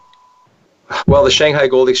market? Well, the Shanghai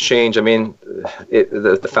Gold Exchange, I mean,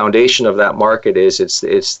 the foundation of that market is it's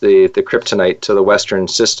the kryptonite to the Western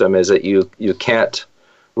system, is that you can't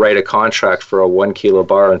write a contract for a 1 kilo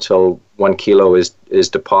bar until 1 kilo is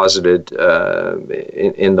deposited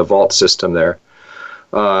in the vault system there.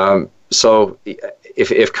 So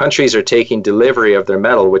if countries are taking delivery of their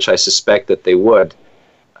metal, which I suspect that they would,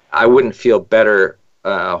 I wouldn't feel better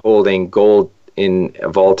holding gold in a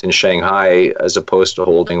vault in Shanghai as opposed to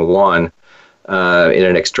holding one in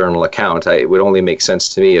an external account. It would only make sense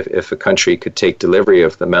to me if a country could take delivery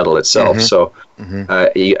of the metal itself. So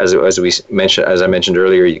as I mentioned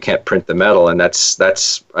earlier, you can't print the metal, and that's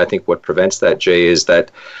I think what prevents that, Jay, is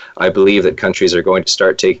that I believe that countries are going to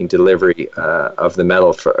start taking delivery of the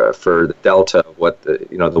metal for the delta of what the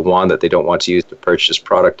yuan that they don't want to use to purchase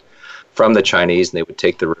product from the Chinese, and they would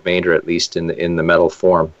take the remainder at least in the metal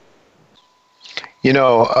form. We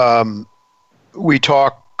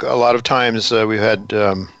talk a lot of times. We've had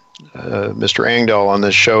Mr. Engdahl on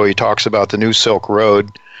this show. He talks about the new Silk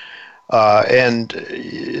Road. And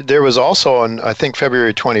there was also on, I think,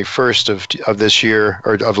 February 21st of this year,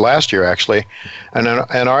 or of last year actually,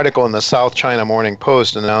 an article in the South China Morning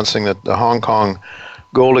Post announcing that the Hong Kong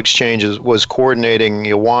Gold Exchange was coordinating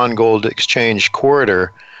yuan gold exchange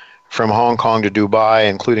corridor from Hong Kong to Dubai,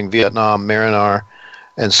 including Vietnam, Myanmar,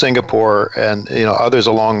 and Singapore, and others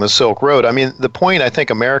along the Silk Road. I mean, the point I think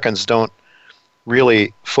Americans don't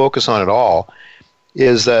really focus on at all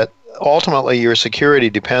is that ultimately your security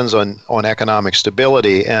depends on economic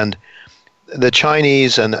stability, and the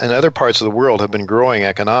Chinese and other parts of the world have been growing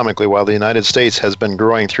economically, while the United States has been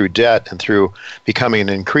growing through debt and through becoming an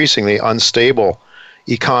increasingly unstable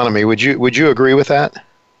economy. Would you agree with that?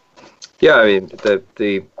 Yeah, I mean,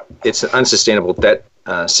 it's an unsustainable debt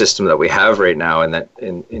system that we have right now, and that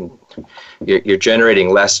you're generating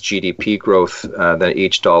less GDP growth than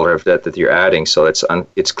each dollar of debt that you're adding. So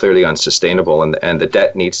it's clearly unsustainable, and the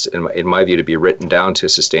debt needs, in my view, to be written down to a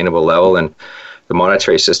sustainable level, and the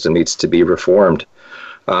monetary system needs to be reformed.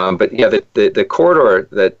 But yeah, the corridor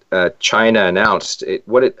that China announced,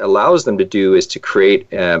 what it allows them to do is to create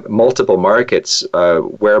multiple markets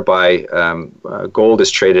whereby gold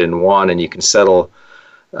is traded in yuan, and you can settle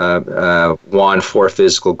yuan for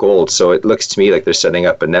physical gold. So it looks to me like they're setting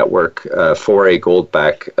up a network for a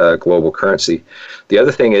gold-backed global currency. The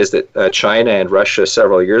other thing is that China and Russia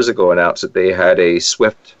several years ago announced that they had a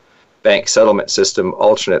SWIFT bank settlement system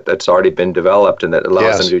alternate that's already been developed, and that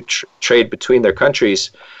allows them to trade between their countries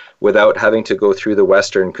without having to go through the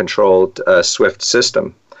Western-controlled SWIFT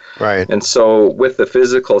system. Right. And so with the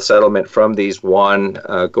physical settlement from these yuan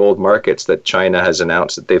gold markets that China has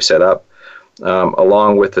announced that they've set up,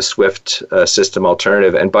 along with the SWIFT system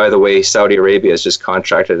alternative, and by the way, Saudi Arabia has just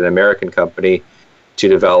contracted an American company to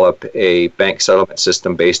develop a bank settlement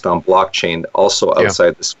system based on blockchain also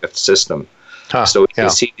outside the SWIFT system. So you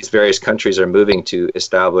see these various countries are moving to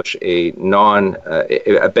establish a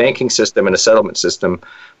banking system and a settlement system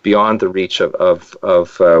beyond the reach of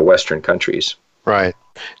Western countries. Right.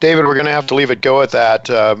 David, we're going to have to leave it go at that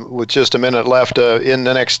with just a minute left. In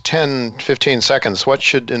the next 10, 15 seconds, what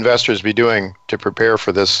should investors be doing to prepare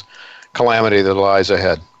for this calamity that lies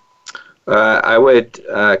ahead? I would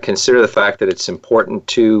consider the fact that it's important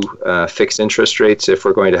to fix interest rates if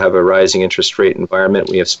we're going to have a rising interest rate environment.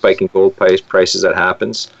 We have spiking gold prices that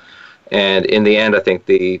happens. And in the end, I think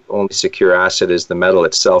the only secure asset is the metal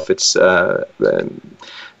itself. It's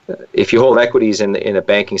if you hold equities in a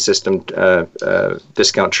banking system,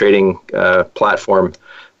 discount trading platform,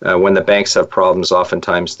 when the banks have problems,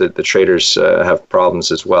 oftentimes the traders have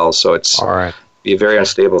problems as well. So it's all right. Be a very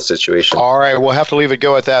unstable situation. All right, we'll have to leave it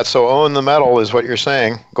go at that. So own the metal is what you're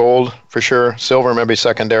saying. Gold for sure, silver maybe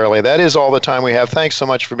secondarily. That is all the time we have. Thanks so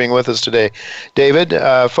much for being with us today, David.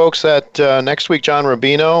 Folks, that next week John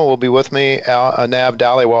Rubino will be with me, Nab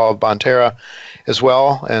Dhaliwal of Bonterra as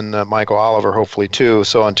well, and Michael Oliver hopefully too.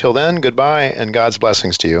 So until then, goodbye and God's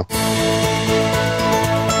blessings to you.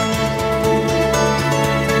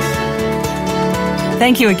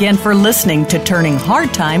 Thank you again for listening to Turning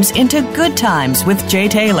Hard Times into Good Times with Jay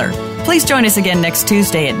Taylor. Please join us again next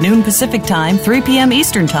Tuesday at noon Pacific Time, 3 p.m.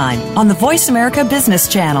 Eastern Time on the Voice America Business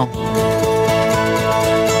Channel.